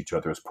engage each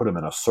other is put them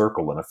in a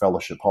circle in a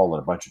fellowship hall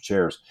in a bunch of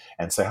chairs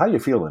and say, "How you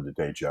feeling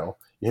today, Joe?"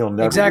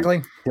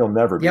 Exactly. He'll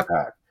never be Yep.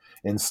 back.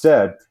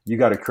 Instead, you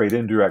got to create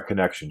indirect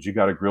connections. You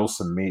got to grill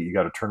some meat. You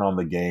got to turn on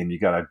the game. You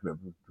got to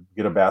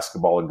get a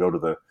basketball and go to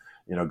the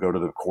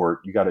court.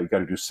 You got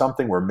to do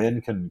something where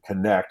men can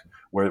connect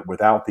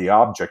without the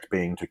object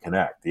being to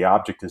connect. The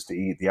object is to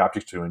eat. The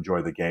object is to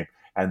enjoy the game.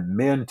 And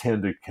men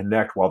tend to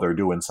connect while they're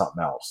doing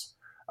something else.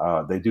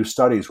 They do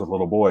studies with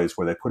little boys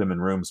where they put them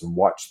in rooms and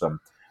watch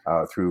them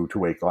through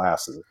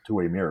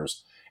two-way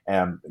mirrors.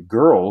 And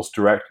girls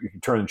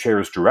turn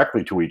chairs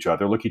directly to each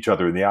other, look each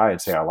other in the eye and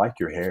say, "I like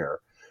your hair."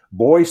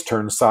 Boys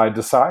turn side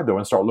to side, though,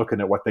 and start looking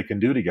at what they can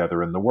do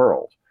together in the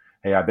world.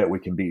 "Hey, I bet I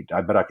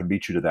can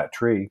beat you to that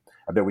tree.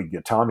 I bet we can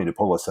get Tommy to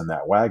pull us in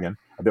that wagon.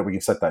 I bet we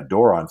can set that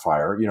door on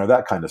fire,"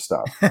 that kind of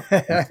stuff.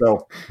 And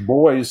so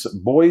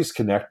boys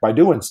connect by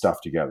doing stuff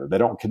together. They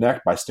don't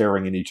connect by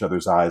staring in each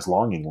other's eyes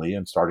longingly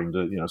and starting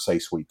to, say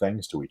sweet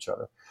things to each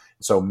other.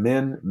 So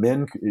men,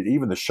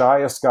 even the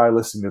shyest guy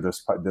listening to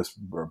this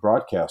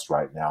broadcast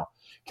right now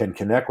can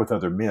connect with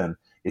other men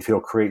if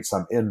he'll create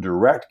some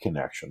indirect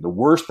connection. The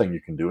worst thing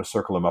you can do is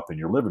circle them up in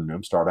your living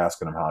room, start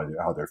asking them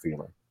how they're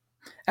feeling.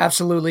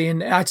 Absolutely.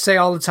 And I'd say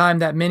all the time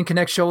that men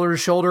connect shoulder to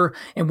shoulder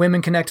and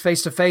women connect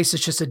face to face.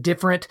 It's just a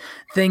different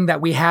thing that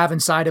we have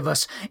inside of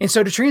us. And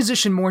so to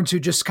transition more into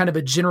just kind of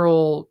a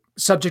general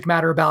subject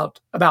matter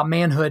about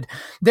manhood,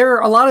 there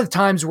are a lot of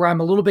times where I'm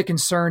a little bit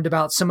concerned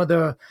about some of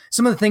the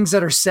things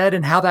that are said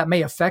and how that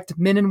may affect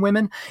men and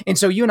women. And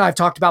so you and I have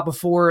talked about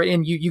before,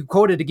 and you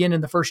quoted again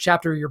in the first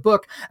chapter of your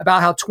book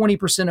about how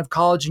 20% of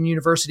college and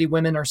university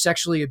women are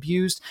sexually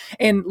abused.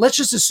 And let's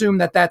just assume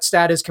that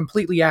stat is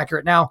completely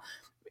accurate. Now,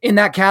 in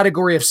that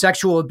category of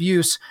sexual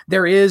abuse,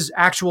 there is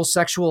actual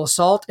sexual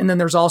assault. And then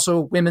there's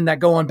also women that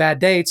go on bad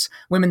dates,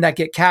 women that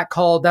get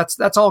catcalled.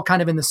 That's all kind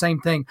of in the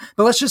same thing.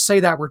 But let's just say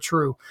that we're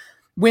true.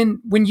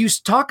 When you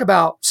talk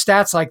about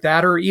stats like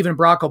that, or even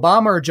Barack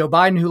Obama or Joe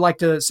Biden, who like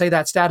to say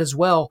that stat as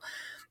well,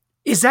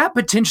 is that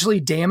potentially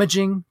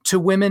damaging to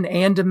women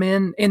and to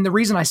men? And the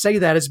reason I say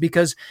that is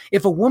because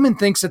if a woman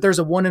thinks that there's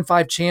a 1 in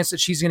 5 chance that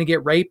she's going to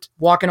get raped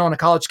walking on a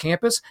college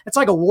campus, it's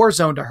like a war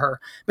zone to her.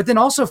 But then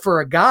also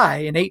for a guy,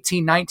 an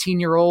 18,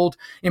 19-year-old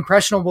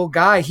impressionable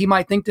guy, he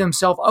might think to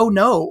himself, "Oh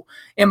no,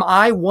 am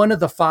I one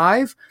of the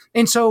 5?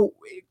 And so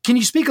can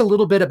you speak a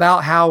little bit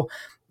about how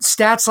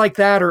stats like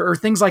that or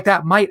things like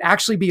that might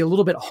actually be a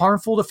little bit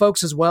harmful to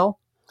folks as well?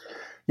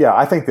 Yeah,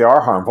 I think they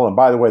are harmful. And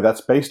by the way, that's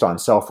based on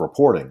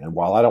self-reporting. And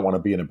while I don't want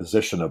to be in a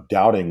position of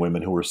doubting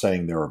women who are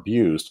saying they're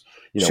abused,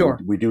 Sure.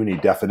 we do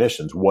need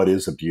definitions. What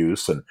is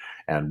abuse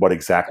and what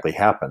exactly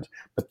happened?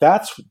 But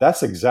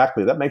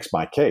that makes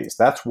my case.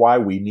 That's why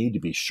we need to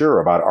be sure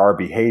about our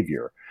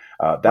behavior.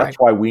 That's Right.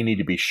 why we need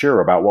to be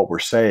sure about what we're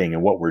saying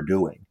and what we're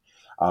doing.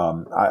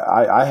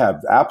 I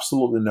have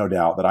absolutely no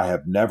doubt that I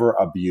have never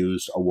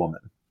abused a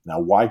woman. Now,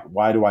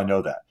 why do I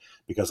know that?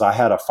 Because I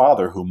had a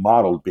father who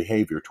modeled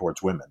behavior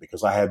towards women,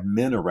 because I had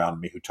men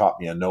around me who taught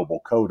me a noble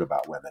code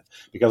about women,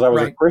 because I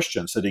was a Right.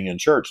 Christian sitting in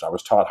church and I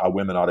was taught how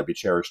women ought to be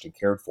cherished and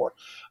cared for,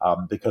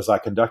 because I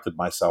conducted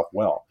myself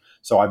well.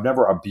 So I've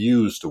never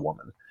abused a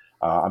woman.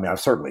 I've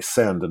certainly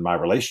sinned in my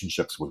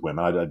relationships with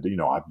women.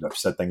 I've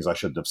said things I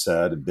shouldn't have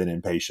said and been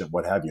impatient,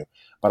 what have you.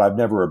 But I've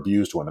never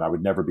abused women. I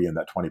would never be in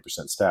that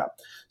 20% stat.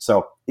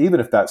 So even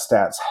if that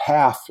stat's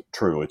half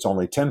true, it's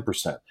only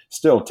 10%.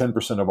 Still,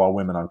 10% of all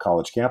women on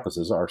college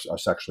campuses are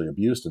sexually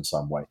abused in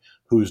some way.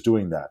 Who's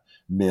doing that?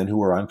 Men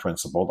who are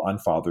unprincipled,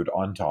 unfathered,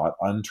 untaught,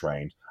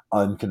 untrained,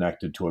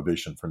 unconnected to a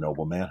vision for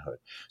noble manhood.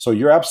 So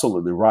you're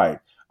absolutely right.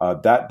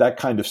 That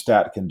kind of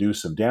stat can do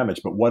some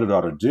damage, but what it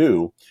ought to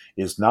do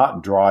is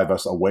not drive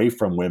us away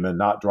from women,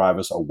 not drive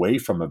us away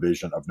from a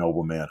vision of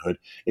noble manhood.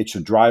 It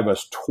should drive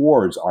us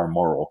towards our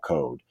moral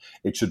code.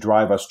 It should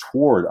drive us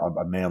toward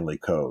a manly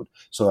code,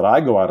 so that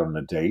I go out on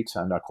a date,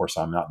 and of course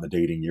I'm not in the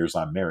dating years,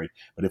 I'm married,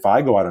 but if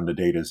I go out on a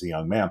date as a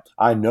young man,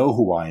 I know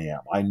who I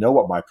am. I know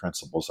what my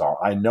principles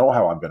are. I know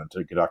how I'm going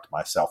to conduct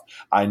myself.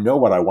 I know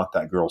what I want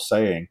that girl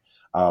saying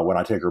when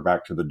I take her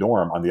back to the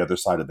dorm on the other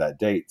side of that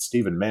date.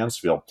 Stephen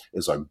Mansfield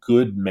is a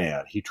good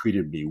man. He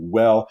treated me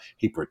well.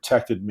 He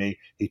protected me.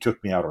 He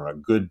took me out on a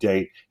good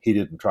date. He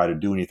didn't try to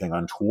do anything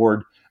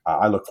untoward.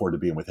 I look forward to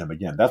being with him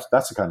again. That's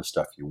the kind of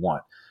stuff you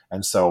want.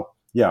 And so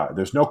Yeah,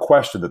 there's no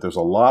question that there's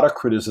a lot of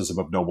criticism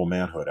of noble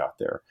manhood out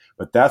there,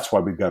 but that's why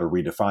we've got to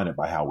redefine it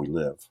by how we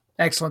live.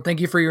 Excellent. Thank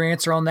you for your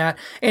answer on that.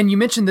 And you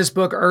mentioned this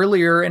book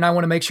earlier, and I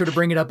want to make sure to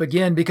bring it up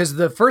again because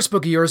the first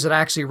book of yours that I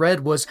actually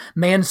read was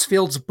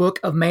Mansfield's Book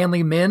of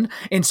Manly Men.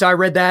 And so I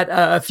read that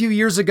a few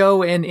years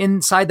ago. And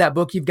inside that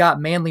book, you've got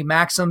manly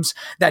maxims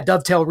that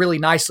dovetail really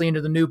nicely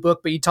into the new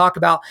book. But you talk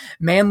about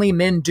manly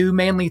men do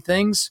manly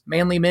things,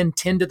 manly men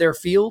tend to their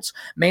fields,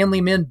 manly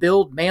men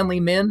build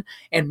manly men,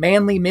 and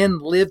manly men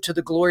live to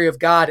the glory of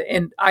God.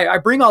 And I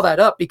bring all that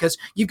up because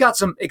you've got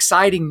some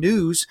exciting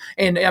news.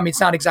 And I mean, it's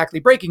not exactly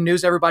breaking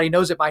news. Everybody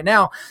knows it by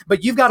now,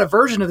 but you've got a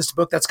version of this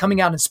book that's coming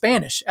out in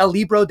Spanish, El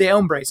Libro de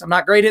Hombres. I'm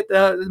not great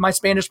at my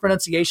Spanish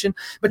pronunciation,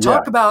 but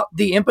talk about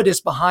the impetus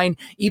behind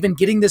even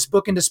getting this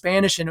book into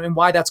Spanish and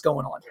why that's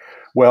going on.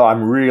 Well,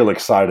 I'm real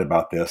excited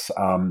about this.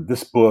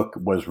 This book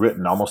was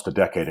written almost a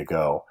decade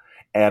ago,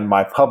 and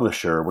my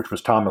publisher, which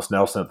was Thomas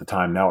Nelson at the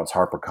time, now it's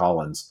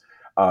HarperCollins,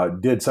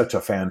 did such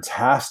a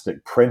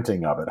fantastic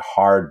printing of it,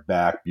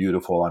 hardback,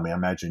 beautiful. I mean, I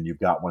imagine you've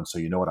got one, so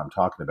you know what I'm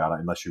talking about,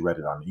 unless you read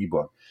it on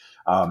ebook.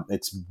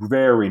 It's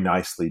very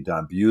nicely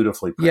done,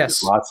 beautifully printed,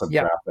 Yes. lots of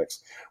graphics.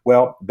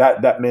 Well,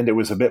 that meant it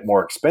was a bit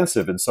more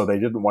expensive, and so they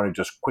didn't want to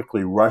just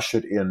quickly rush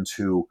it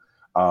into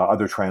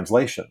other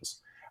translations.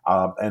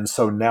 And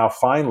so now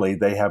finally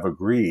they have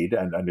agreed,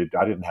 and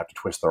I didn't have to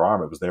twist their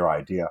arm, it was their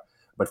idea.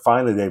 But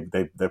finally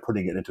they're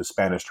putting it into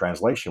Spanish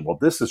translation. Well,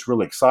 this is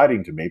really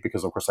exciting to me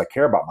because, of course, I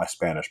care about my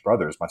Spanish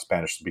brothers, my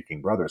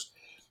Spanish-speaking brothers,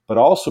 but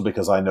also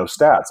because I know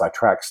stats. I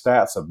track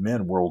stats of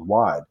men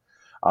worldwide.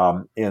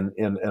 In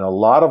a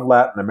lot of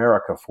Latin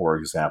America, for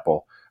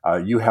example,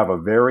 you have a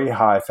very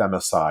high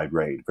femicide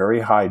rate,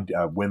 very high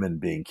women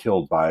being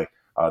killed by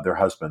their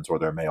husbands or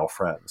their male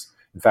friends.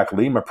 In fact,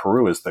 Lima,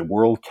 Peru is the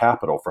world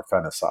capital for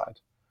femicide,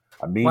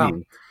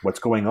 meaning what's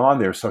going on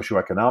there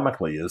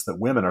socioeconomically is that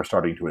women are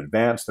starting to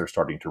advance, they're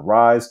starting to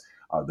rise.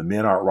 The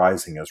men aren't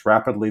rising as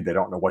rapidly. They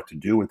don't know what to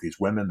do with these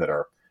women that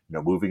are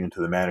moving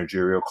into the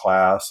managerial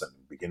class and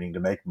beginning to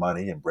make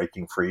money and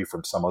breaking free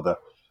from some of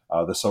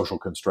the social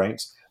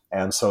constraints.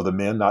 And so the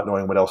men, not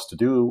knowing what else to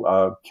do,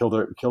 kill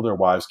their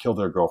wives, kill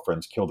their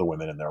girlfriends, kill the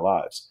women in their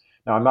lives.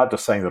 Now, I'm not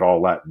just saying that all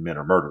Latin men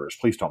are murderers.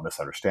 Please don't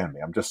misunderstand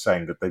me. I'm just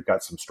saying that they've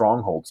got some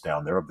strongholds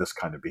down there of this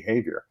kind of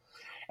behavior.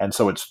 And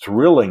so it's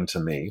thrilling to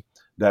me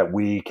that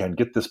we can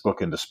get this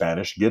book into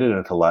Spanish, get it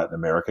into Latin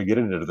America, get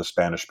it into the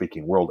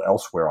Spanish-speaking world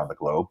elsewhere on the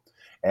globe.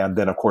 And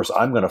then, of course,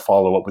 I'm going to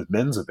follow up with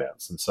men's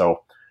events. And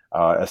so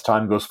as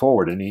time goes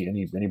forward,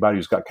 anybody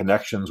who's got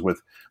connections with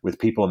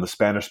people in the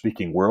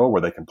Spanish-speaking world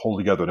where they can pull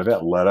together an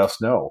event, let us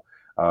know.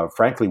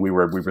 Frankly, we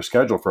were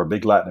scheduled for a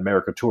big Latin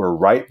America tour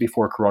right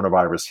before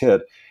coronavirus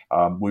hit.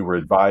 We were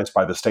advised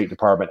by the State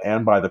Department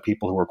and by the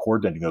people who were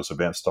coordinating those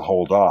events to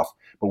hold off.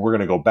 But we're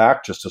going to go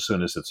back just as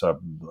soon as it's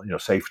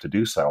safe to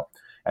do so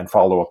and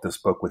follow up this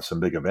book with some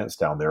big events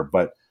down there.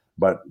 But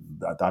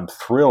I'm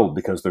thrilled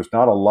because there's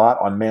not a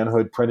lot on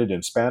manhood printed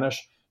in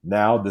Spanish.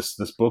 Now this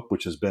book,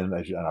 which has been,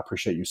 and I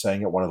appreciate you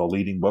saying it, one of the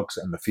leading books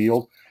in the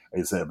field,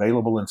 is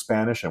available in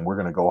Spanish, and we're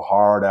going to go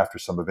hard after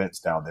some events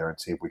down there and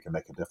see if we can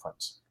make a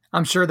difference.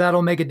 I'm sure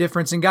that'll make a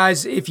difference. And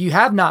guys, if you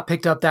have not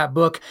picked up that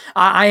book,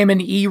 I am an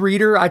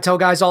e-reader. I tell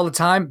guys all the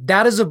time,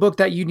 that is a book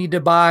that you need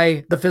to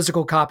buy the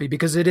physical copy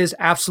because it is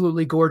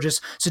absolutely gorgeous.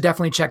 So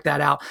definitely check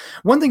that out.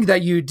 One thing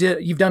that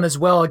you've done as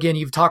well, again,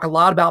 you've talked a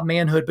lot about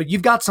manhood, but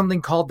you've got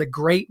something called the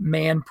Great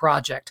Man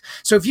Project.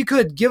 So if you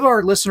could give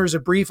our listeners a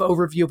brief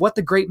overview of what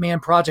the Great Man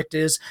Project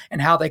is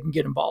and how they can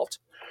get involved.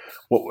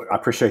 Well, I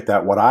appreciate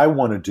that. What I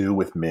want to do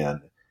with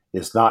men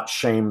is not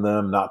shame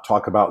them, not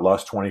talk about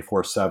lust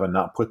 24/7,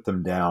 not put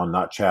them down,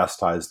 not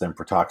chastise them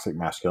for toxic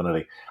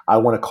masculinity. I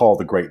want to call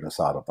the greatness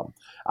out of them.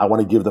 I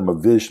want to give them a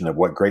vision of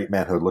what great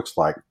manhood looks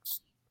like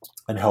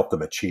and help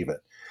them achieve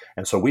it.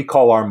 And so we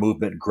call our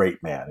movement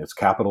Great Man. It's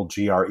capital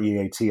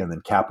GREAT and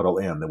then capital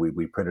M that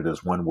we printed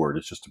as one word.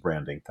 It's just a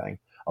branding thing,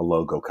 a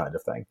logo kind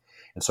of thing.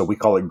 And so we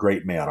call it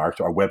Great Man. Our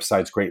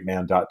website's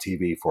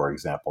greatman.tv, for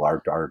example.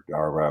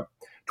 Our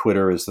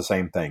Twitter is the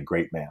same thing,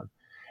 Great Man.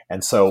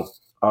 And so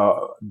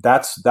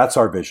that's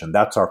our vision.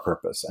 That's our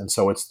purpose. And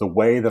so it's the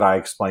way that I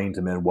explain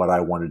to men what I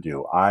want to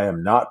do. I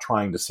am not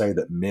trying to say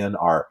that men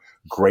are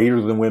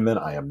greater than women.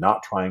 I am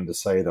not trying to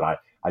say that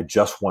I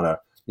just want to,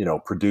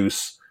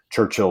 produce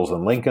Churchills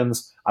and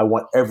Lincolns. I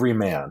want every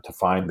man to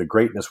find the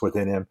greatness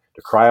within him,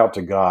 to cry out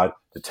to God,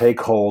 to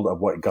take hold of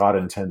what God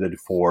intended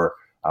for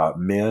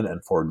men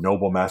and for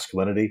noble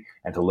masculinity,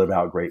 and to live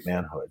out great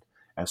manhood.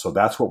 And so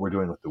that's what we're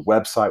doing with the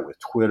website, with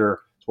Twitter.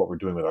 It's what we're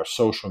doing with our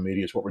social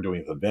media. It's what we're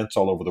doing with events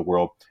all over the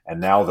world. And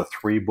now the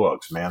 3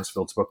 books,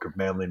 Mansfield's Book of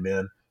Manly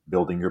Men,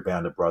 Building Your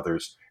Band of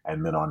Brothers,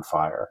 and Men on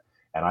Fire.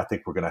 And I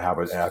think we're going to have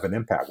an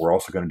impact. We're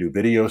also going to do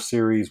video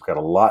series. We've got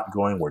a lot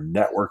going. We're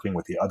networking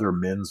with the other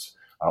men's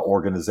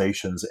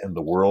organizations in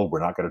the world. We're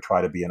not going to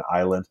try to be an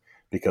island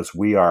because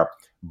we are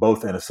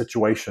both in a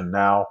situation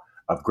now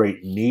of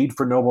great need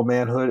for noble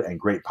manhood and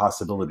great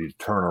possibility to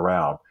turn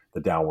around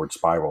the downward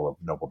spiral of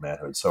noble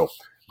manhood. So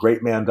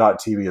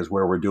greatman.tv is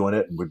where we're doing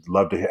it, and we'd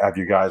love to have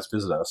you guys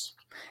visit us.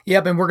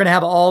 Yep, and we're going to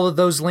have all of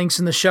those links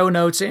in the show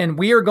notes, and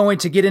we are going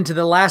to get into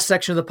the last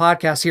section of the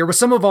podcast here with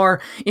some of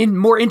our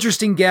more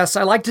interesting guests.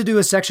 I like to do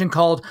a section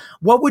called,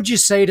 What Would You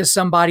Say to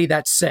Somebody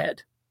That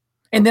Said?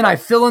 And then I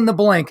fill in the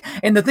blank.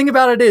 And the thing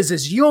about it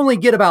is you only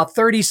get about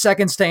 30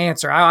 seconds to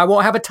answer. I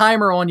won't have a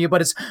timer on you,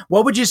 but it's,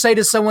 what would you say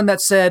to someone that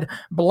said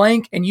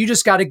blank? And you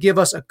just got to give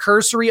us a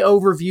cursory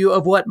overview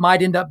of what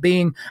might end up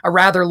being a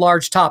rather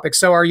large topic.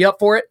 So are you up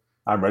for it?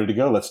 I'm ready to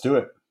go. Let's do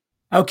it.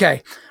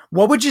 Okay.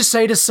 What would you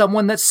say to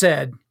someone that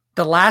said,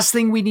 the last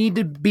thing we need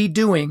to be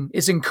doing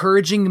is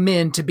encouraging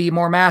men to be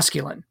more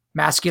masculine?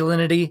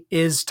 Masculinity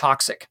is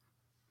toxic.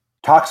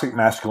 Toxic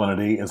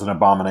masculinity is an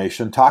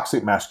abomination.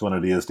 Toxic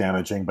masculinity is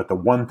damaging, but the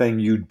one thing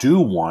you do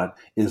want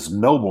is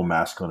noble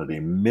masculinity,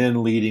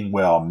 men leading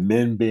well,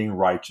 men being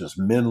righteous,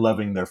 men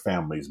loving their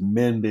families,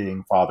 men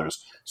being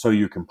fathers. So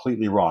you're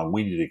completely wrong.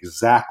 We need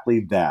exactly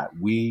that.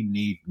 We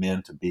need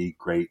men to be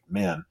great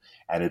men,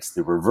 and it's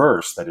the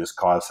reverse that has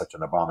caused such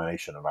an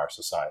abomination in our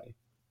society.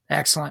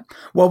 Excellent.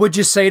 What would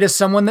you say to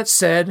someone that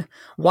said,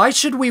 why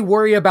should we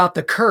worry about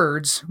the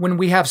Kurds when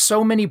we have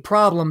so many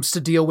problems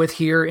to deal with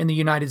here in the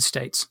United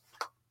States?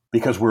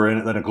 Because we're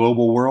in a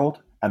global world,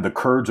 and the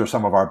Kurds are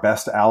some of our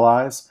best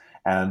allies,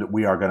 and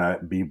we are going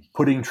to be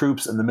putting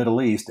troops in the Middle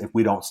East if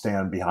we don't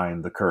stand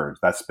behind the Kurds.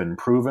 That's been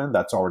proven.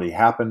 That's already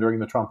happened during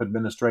the Trump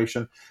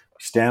administration. We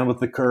stand with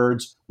the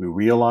Kurds. We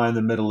realign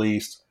the Middle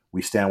East.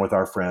 We stand with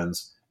our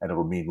friends, and it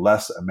will mean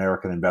less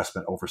American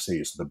investment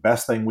overseas. So the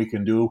best thing we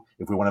can do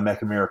if we want to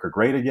make America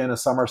great again,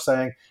 as some are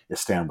saying, is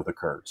stand with the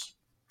Kurds.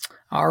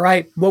 All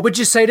right. What would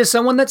you say to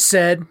someone that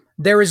said,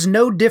 there is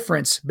no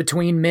difference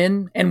between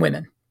men and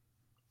women?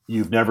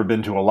 You've never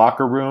been to a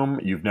locker room.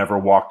 You've never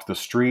walked the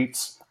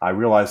streets. I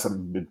realize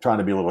I'm trying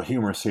to be a little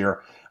humorous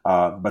here,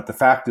 but the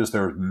fact is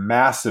there's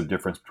massive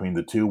difference between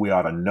the two. We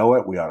ought to know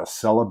it. We ought to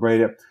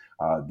celebrate it.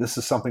 This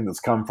is something that's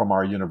come from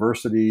our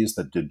universities,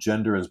 that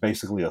gender is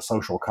basically a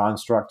social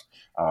construct.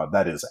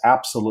 That is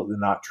absolutely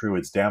not true.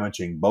 It's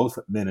damaging both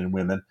men and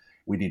women.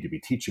 We need to be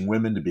teaching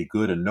women to be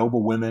good and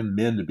noble women,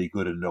 men to be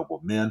good and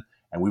noble men,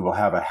 and we will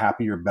have a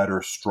happier,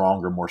 better,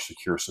 stronger, more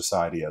secure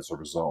society as a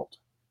result.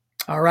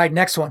 All right,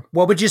 next one.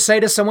 What would you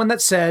say to someone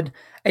that said,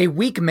 a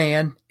weak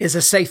man is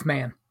a safe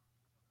man?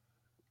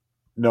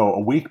 No, a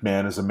weak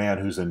man is a man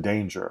who's in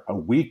danger. A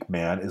weak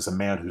man is a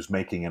man who's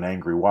making an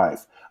angry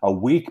wife. A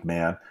weak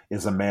man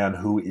is a man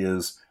who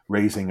is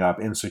raising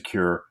up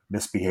insecure,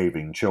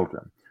 misbehaving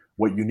children.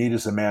 What you need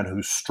is a man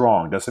who's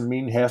strong. Doesn't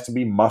mean he has to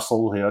be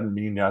muscle. He doesn't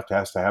mean he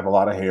has to have a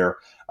lot of hair.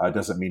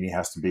 Doesn't mean he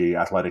has to be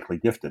athletically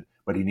gifted.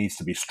 But he needs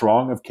to be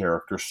strong of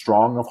character,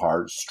 strong of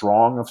heart,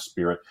 strong of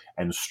spirit,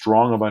 and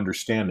strong of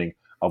understanding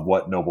of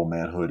what noble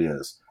manhood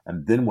is.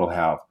 And then we'll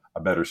have a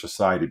better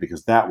society,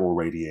 because that will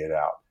radiate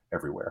out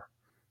everywhere.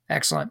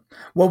 Excellent.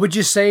 What would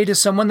you say to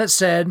someone that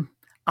said,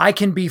 I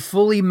can be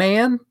fully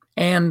man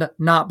and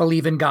not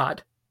believe in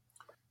God?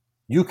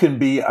 You can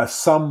be a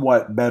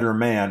somewhat better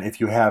man if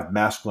you have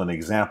masculine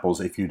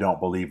examples, if you don't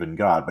believe in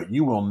God, but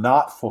you will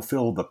not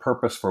fulfill the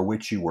purpose for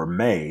which you were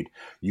made.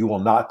 You will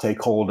not take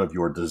hold of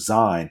your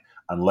design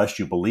unless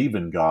you believe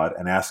in God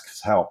and ask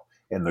His help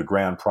in the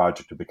grand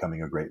project of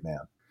becoming a great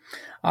man.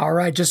 All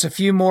right, just a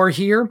few more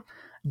here.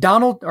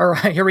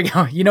 Here we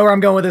go. You know where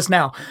I'm going with this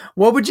now.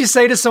 What would you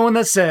say to someone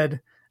that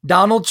said,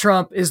 Donald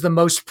Trump is the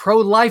most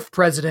pro-life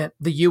president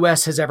the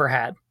U.S. has ever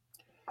had?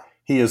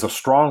 He is a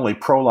strongly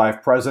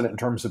pro-life president in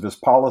terms of his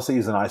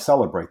policies, and I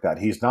celebrate that.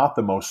 He's not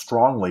the most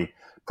strongly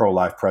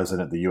pro-life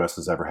president the U.S.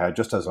 has ever had,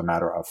 just as a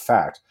matter of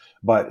fact.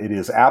 But it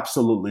is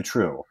absolutely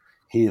true.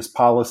 His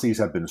policies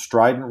have been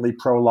stridently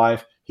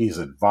pro-life. He's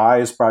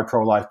advised by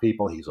pro-life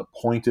people. He's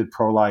appointed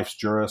pro-life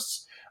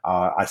jurists.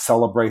 I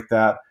celebrate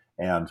that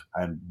and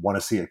want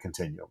to see it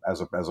continue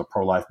as a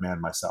pro-life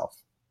man myself.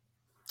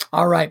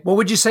 All right. What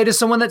would you say to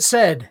someone that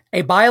said,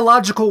 a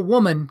biological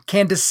woman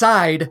can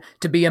decide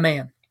to be a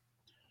man?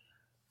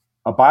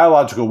 A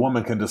biological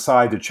woman can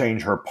decide to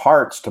change her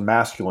parts to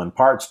masculine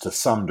parts to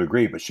some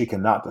degree, but she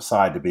cannot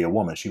decide to be a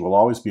woman. She will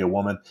always be a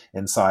woman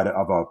inside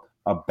of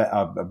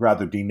a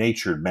rather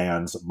denatured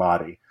man's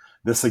body.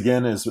 This,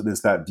 again, is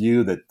that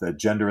view that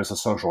gender is a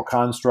social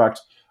construct.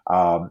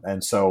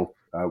 And so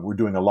we're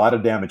doing a lot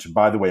of damage. And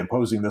by the way,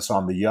 imposing this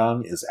on the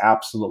young is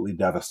absolutely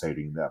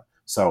devastating them.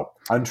 So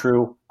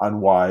untrue,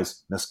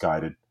 unwise,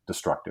 misguided,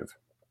 destructive.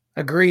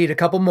 Agreed. A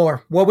couple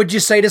more. What would you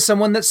say to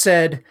someone that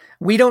said,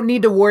 we don't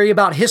need to worry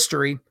about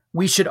history.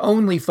 We should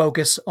only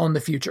focus on the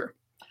future?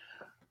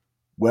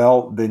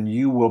 Well, then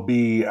you will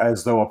be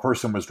as though a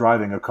person was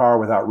driving a car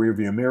without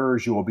rearview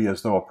mirrors. You will be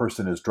as though a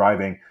person is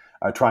driving,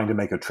 trying to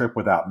make a trip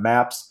without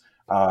maps.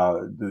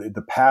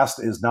 The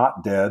past is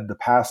not dead. The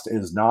past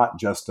is not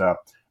just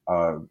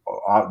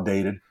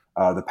outdated.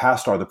 The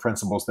past are the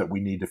principles that we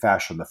need to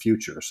fashion the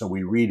future. So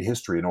we read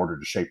history in order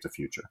to shape the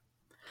future.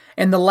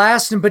 And the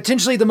last and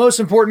potentially the most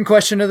important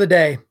question of the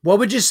day, what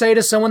would you say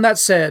to someone that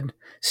said,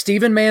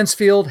 Stephen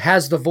Mansfield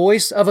has the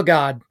voice of a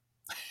god?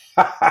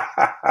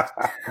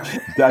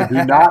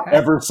 Do not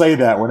ever say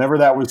that. Whenever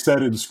that was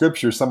said in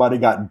Scripture, somebody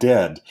got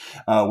dead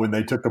when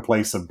they took the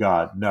place of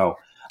God. No.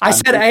 I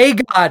said a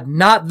God,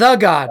 not the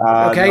God.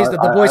 Okay, no,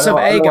 the voice of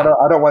a God.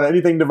 I don't want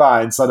anything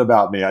divine said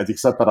about me,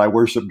 except that I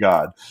worship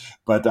God.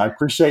 But I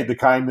appreciate the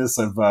kindness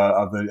of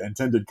the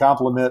intended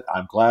compliment.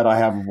 I'm glad I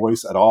have a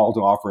voice at all to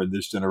offer in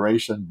this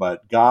generation.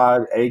 But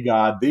God, a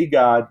God, the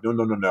God,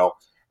 no.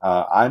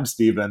 I'm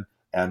Stephen,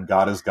 and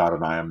God is God,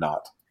 and I am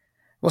not.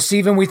 Well,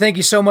 Stephen, we thank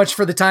you so much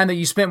for the time that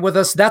you spent with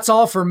us. That's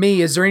all for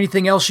me. Is there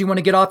anything else you want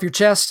to get off your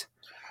chest?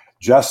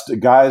 Just,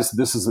 guys,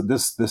 this is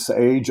this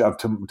age of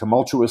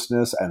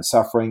tumultuousness and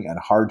suffering and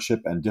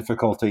hardship and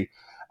difficulty.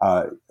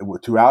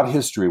 Throughout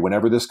history,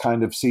 whenever this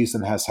kind of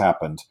season has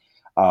happened,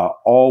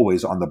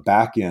 always on the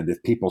back end,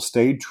 if people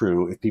stayed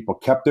true, if people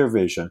kept their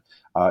vision,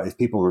 if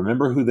people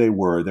remember who they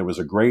were, there was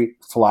a great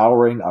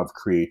flowering of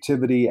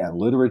creativity and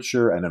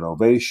literature and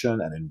innovation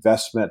and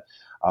investment.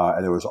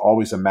 And there was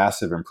always a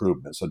massive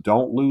improvement. So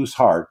don't lose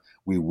heart.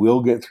 We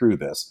will get through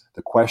this.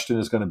 The question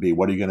is going to be,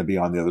 what are you going to be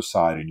on the other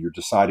side? And you're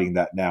deciding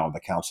that now in the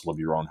counsel of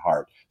your own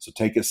heart. So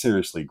take it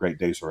seriously. Great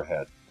days are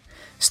ahead.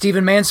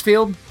 Stephen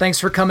Mansfield, thanks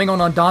for coming on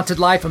Undaunted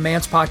Life, a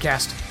man's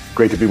podcast.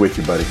 Great to be with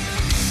you, buddy.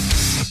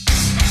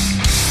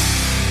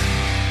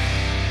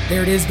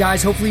 There it is,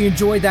 guys. Hopefully you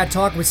enjoyed that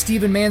talk with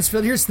Stephen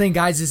Mansfield. Here's the thing,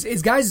 guys,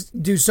 is guys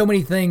do so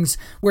many things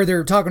where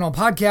they're talking on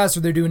podcasts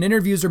or they're doing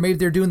interviews or maybe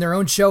they're doing their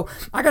own show.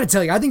 I got to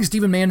tell you, I think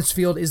Stephen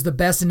Mansfield is the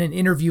best in an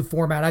interview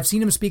format. I've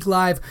seen him speak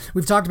live.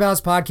 We've talked about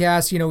his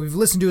podcast. We've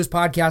listened to his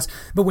podcast.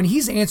 But when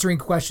he's answering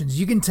questions,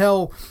 you can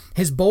tell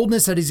his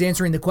boldness that he's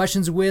answering the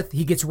questions with.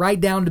 He gets right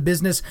down to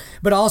business,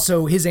 but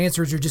also his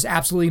answers are just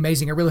absolutely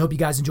amazing. I really hope you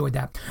guys enjoyed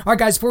that. All right,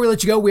 guys, before we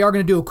let you go, we are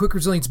going to do a quick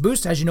resilience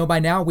boost. As you know by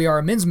now, we are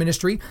a men's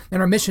ministry,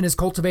 and our mission is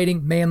cultivating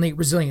manly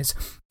resilience.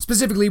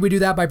 Specifically, we do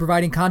that by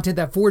providing content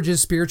that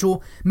forges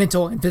spiritual,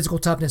 mental, and physical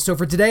toughness. So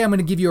for today, I'm going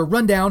to give you a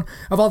rundown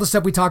of all the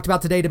stuff we talked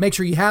about today to make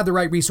sure you have the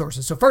right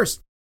resources. So first,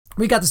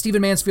 we got the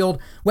Stephen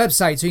Mansfield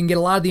website, so you can get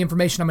a lot of the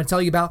information I'm going to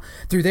tell you about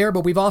through there.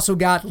 But we've also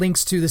got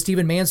links to the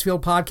Stephen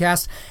Mansfield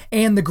podcast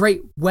and the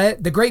Great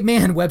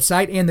Man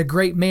website and the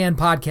Great Man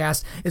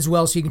podcast as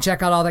well, so you can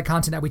check out all that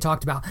content that we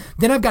talked about.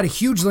 Then I've got a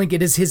huge link.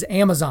 It is his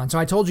Amazon. So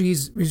I told you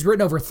he's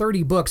written over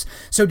 30 books.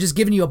 So just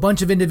giving you a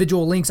bunch of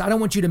individual links. I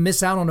don't want you to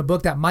miss out on a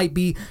book that might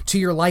be to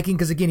your liking,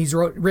 because again, he's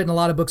written a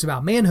lot of books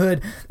about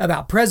manhood,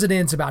 about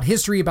presidents, about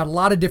history, about a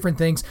lot of different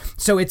things.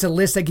 So it's a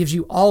list that gives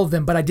you all of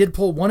them. But I did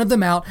pull one of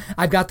them out.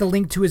 I've got the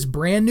link to his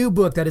brand new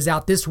book that is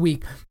out this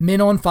week,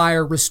 Men on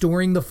Fire,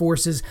 Restoring the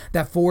Forces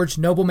That Forged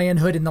Noble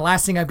Manhood. And the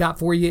last thing I've got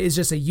for you is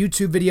just a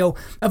YouTube video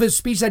of his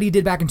speech that he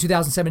did back in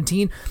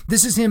 2017.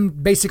 This is him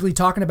basically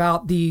talking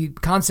about the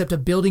concept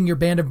of building your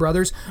band of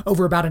brothers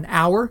over about an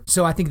hour.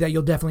 So I think that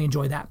you'll definitely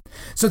enjoy that.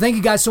 So thank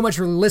you guys so much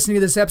for listening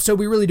to this episode.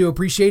 We really do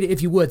appreciate it.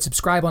 If you would,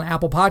 subscribe on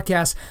Apple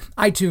Podcasts,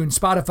 iTunes,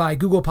 Spotify,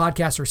 Google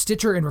Podcasts, or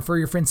Stitcher, and refer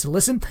your friends to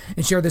listen,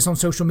 and share this on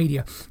social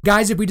media.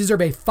 Guys, if we deserve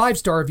a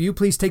 5-star review,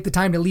 please take the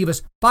time to leave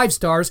us 5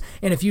 stars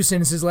and a few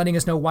sentences letting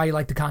us know why you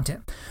like the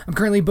content. I'm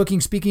currently booking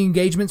speaking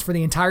engagements for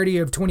the entirety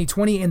of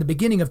 2020 and the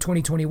beginning of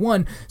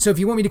 2021. So if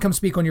you want me to come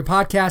speak on your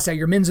podcast, at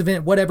your men's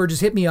event, whatever,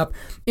 just hit me up.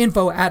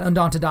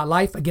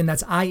 info@undaunted.life. Again,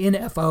 that's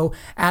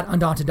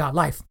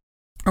info@undaunted.life.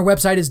 Our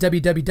website is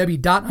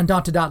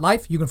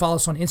www.undaunted.life. You can follow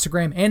us on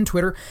Instagram and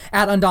Twitter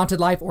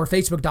 @UndauntedLife or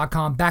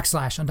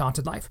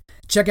Facebook.com/UndauntedLife.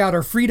 Check out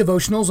our free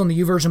devotionals on the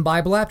YouVersion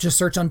Bible app. Just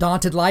search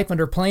Undaunted Life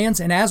under plans.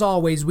 And as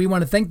always, we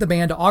want to thank the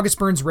band August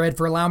Burns Red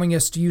for allowing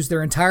us to use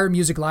their entire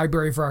music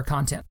library for our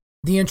content.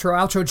 The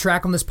intro-outro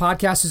track on this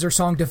podcast is their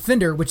song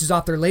Defender, which is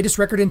off their latest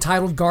record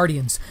entitled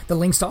Guardians. The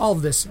links to all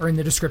of this are in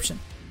the description.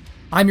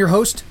 I'm your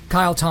host,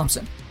 Kyle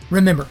Thompson.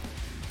 Remember,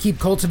 keep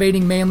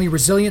cultivating manly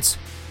resilience.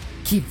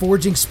 Keep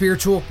forging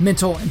spiritual,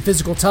 mental, and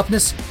physical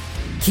toughness.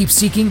 Keep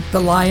seeking the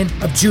Lion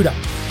of Judah.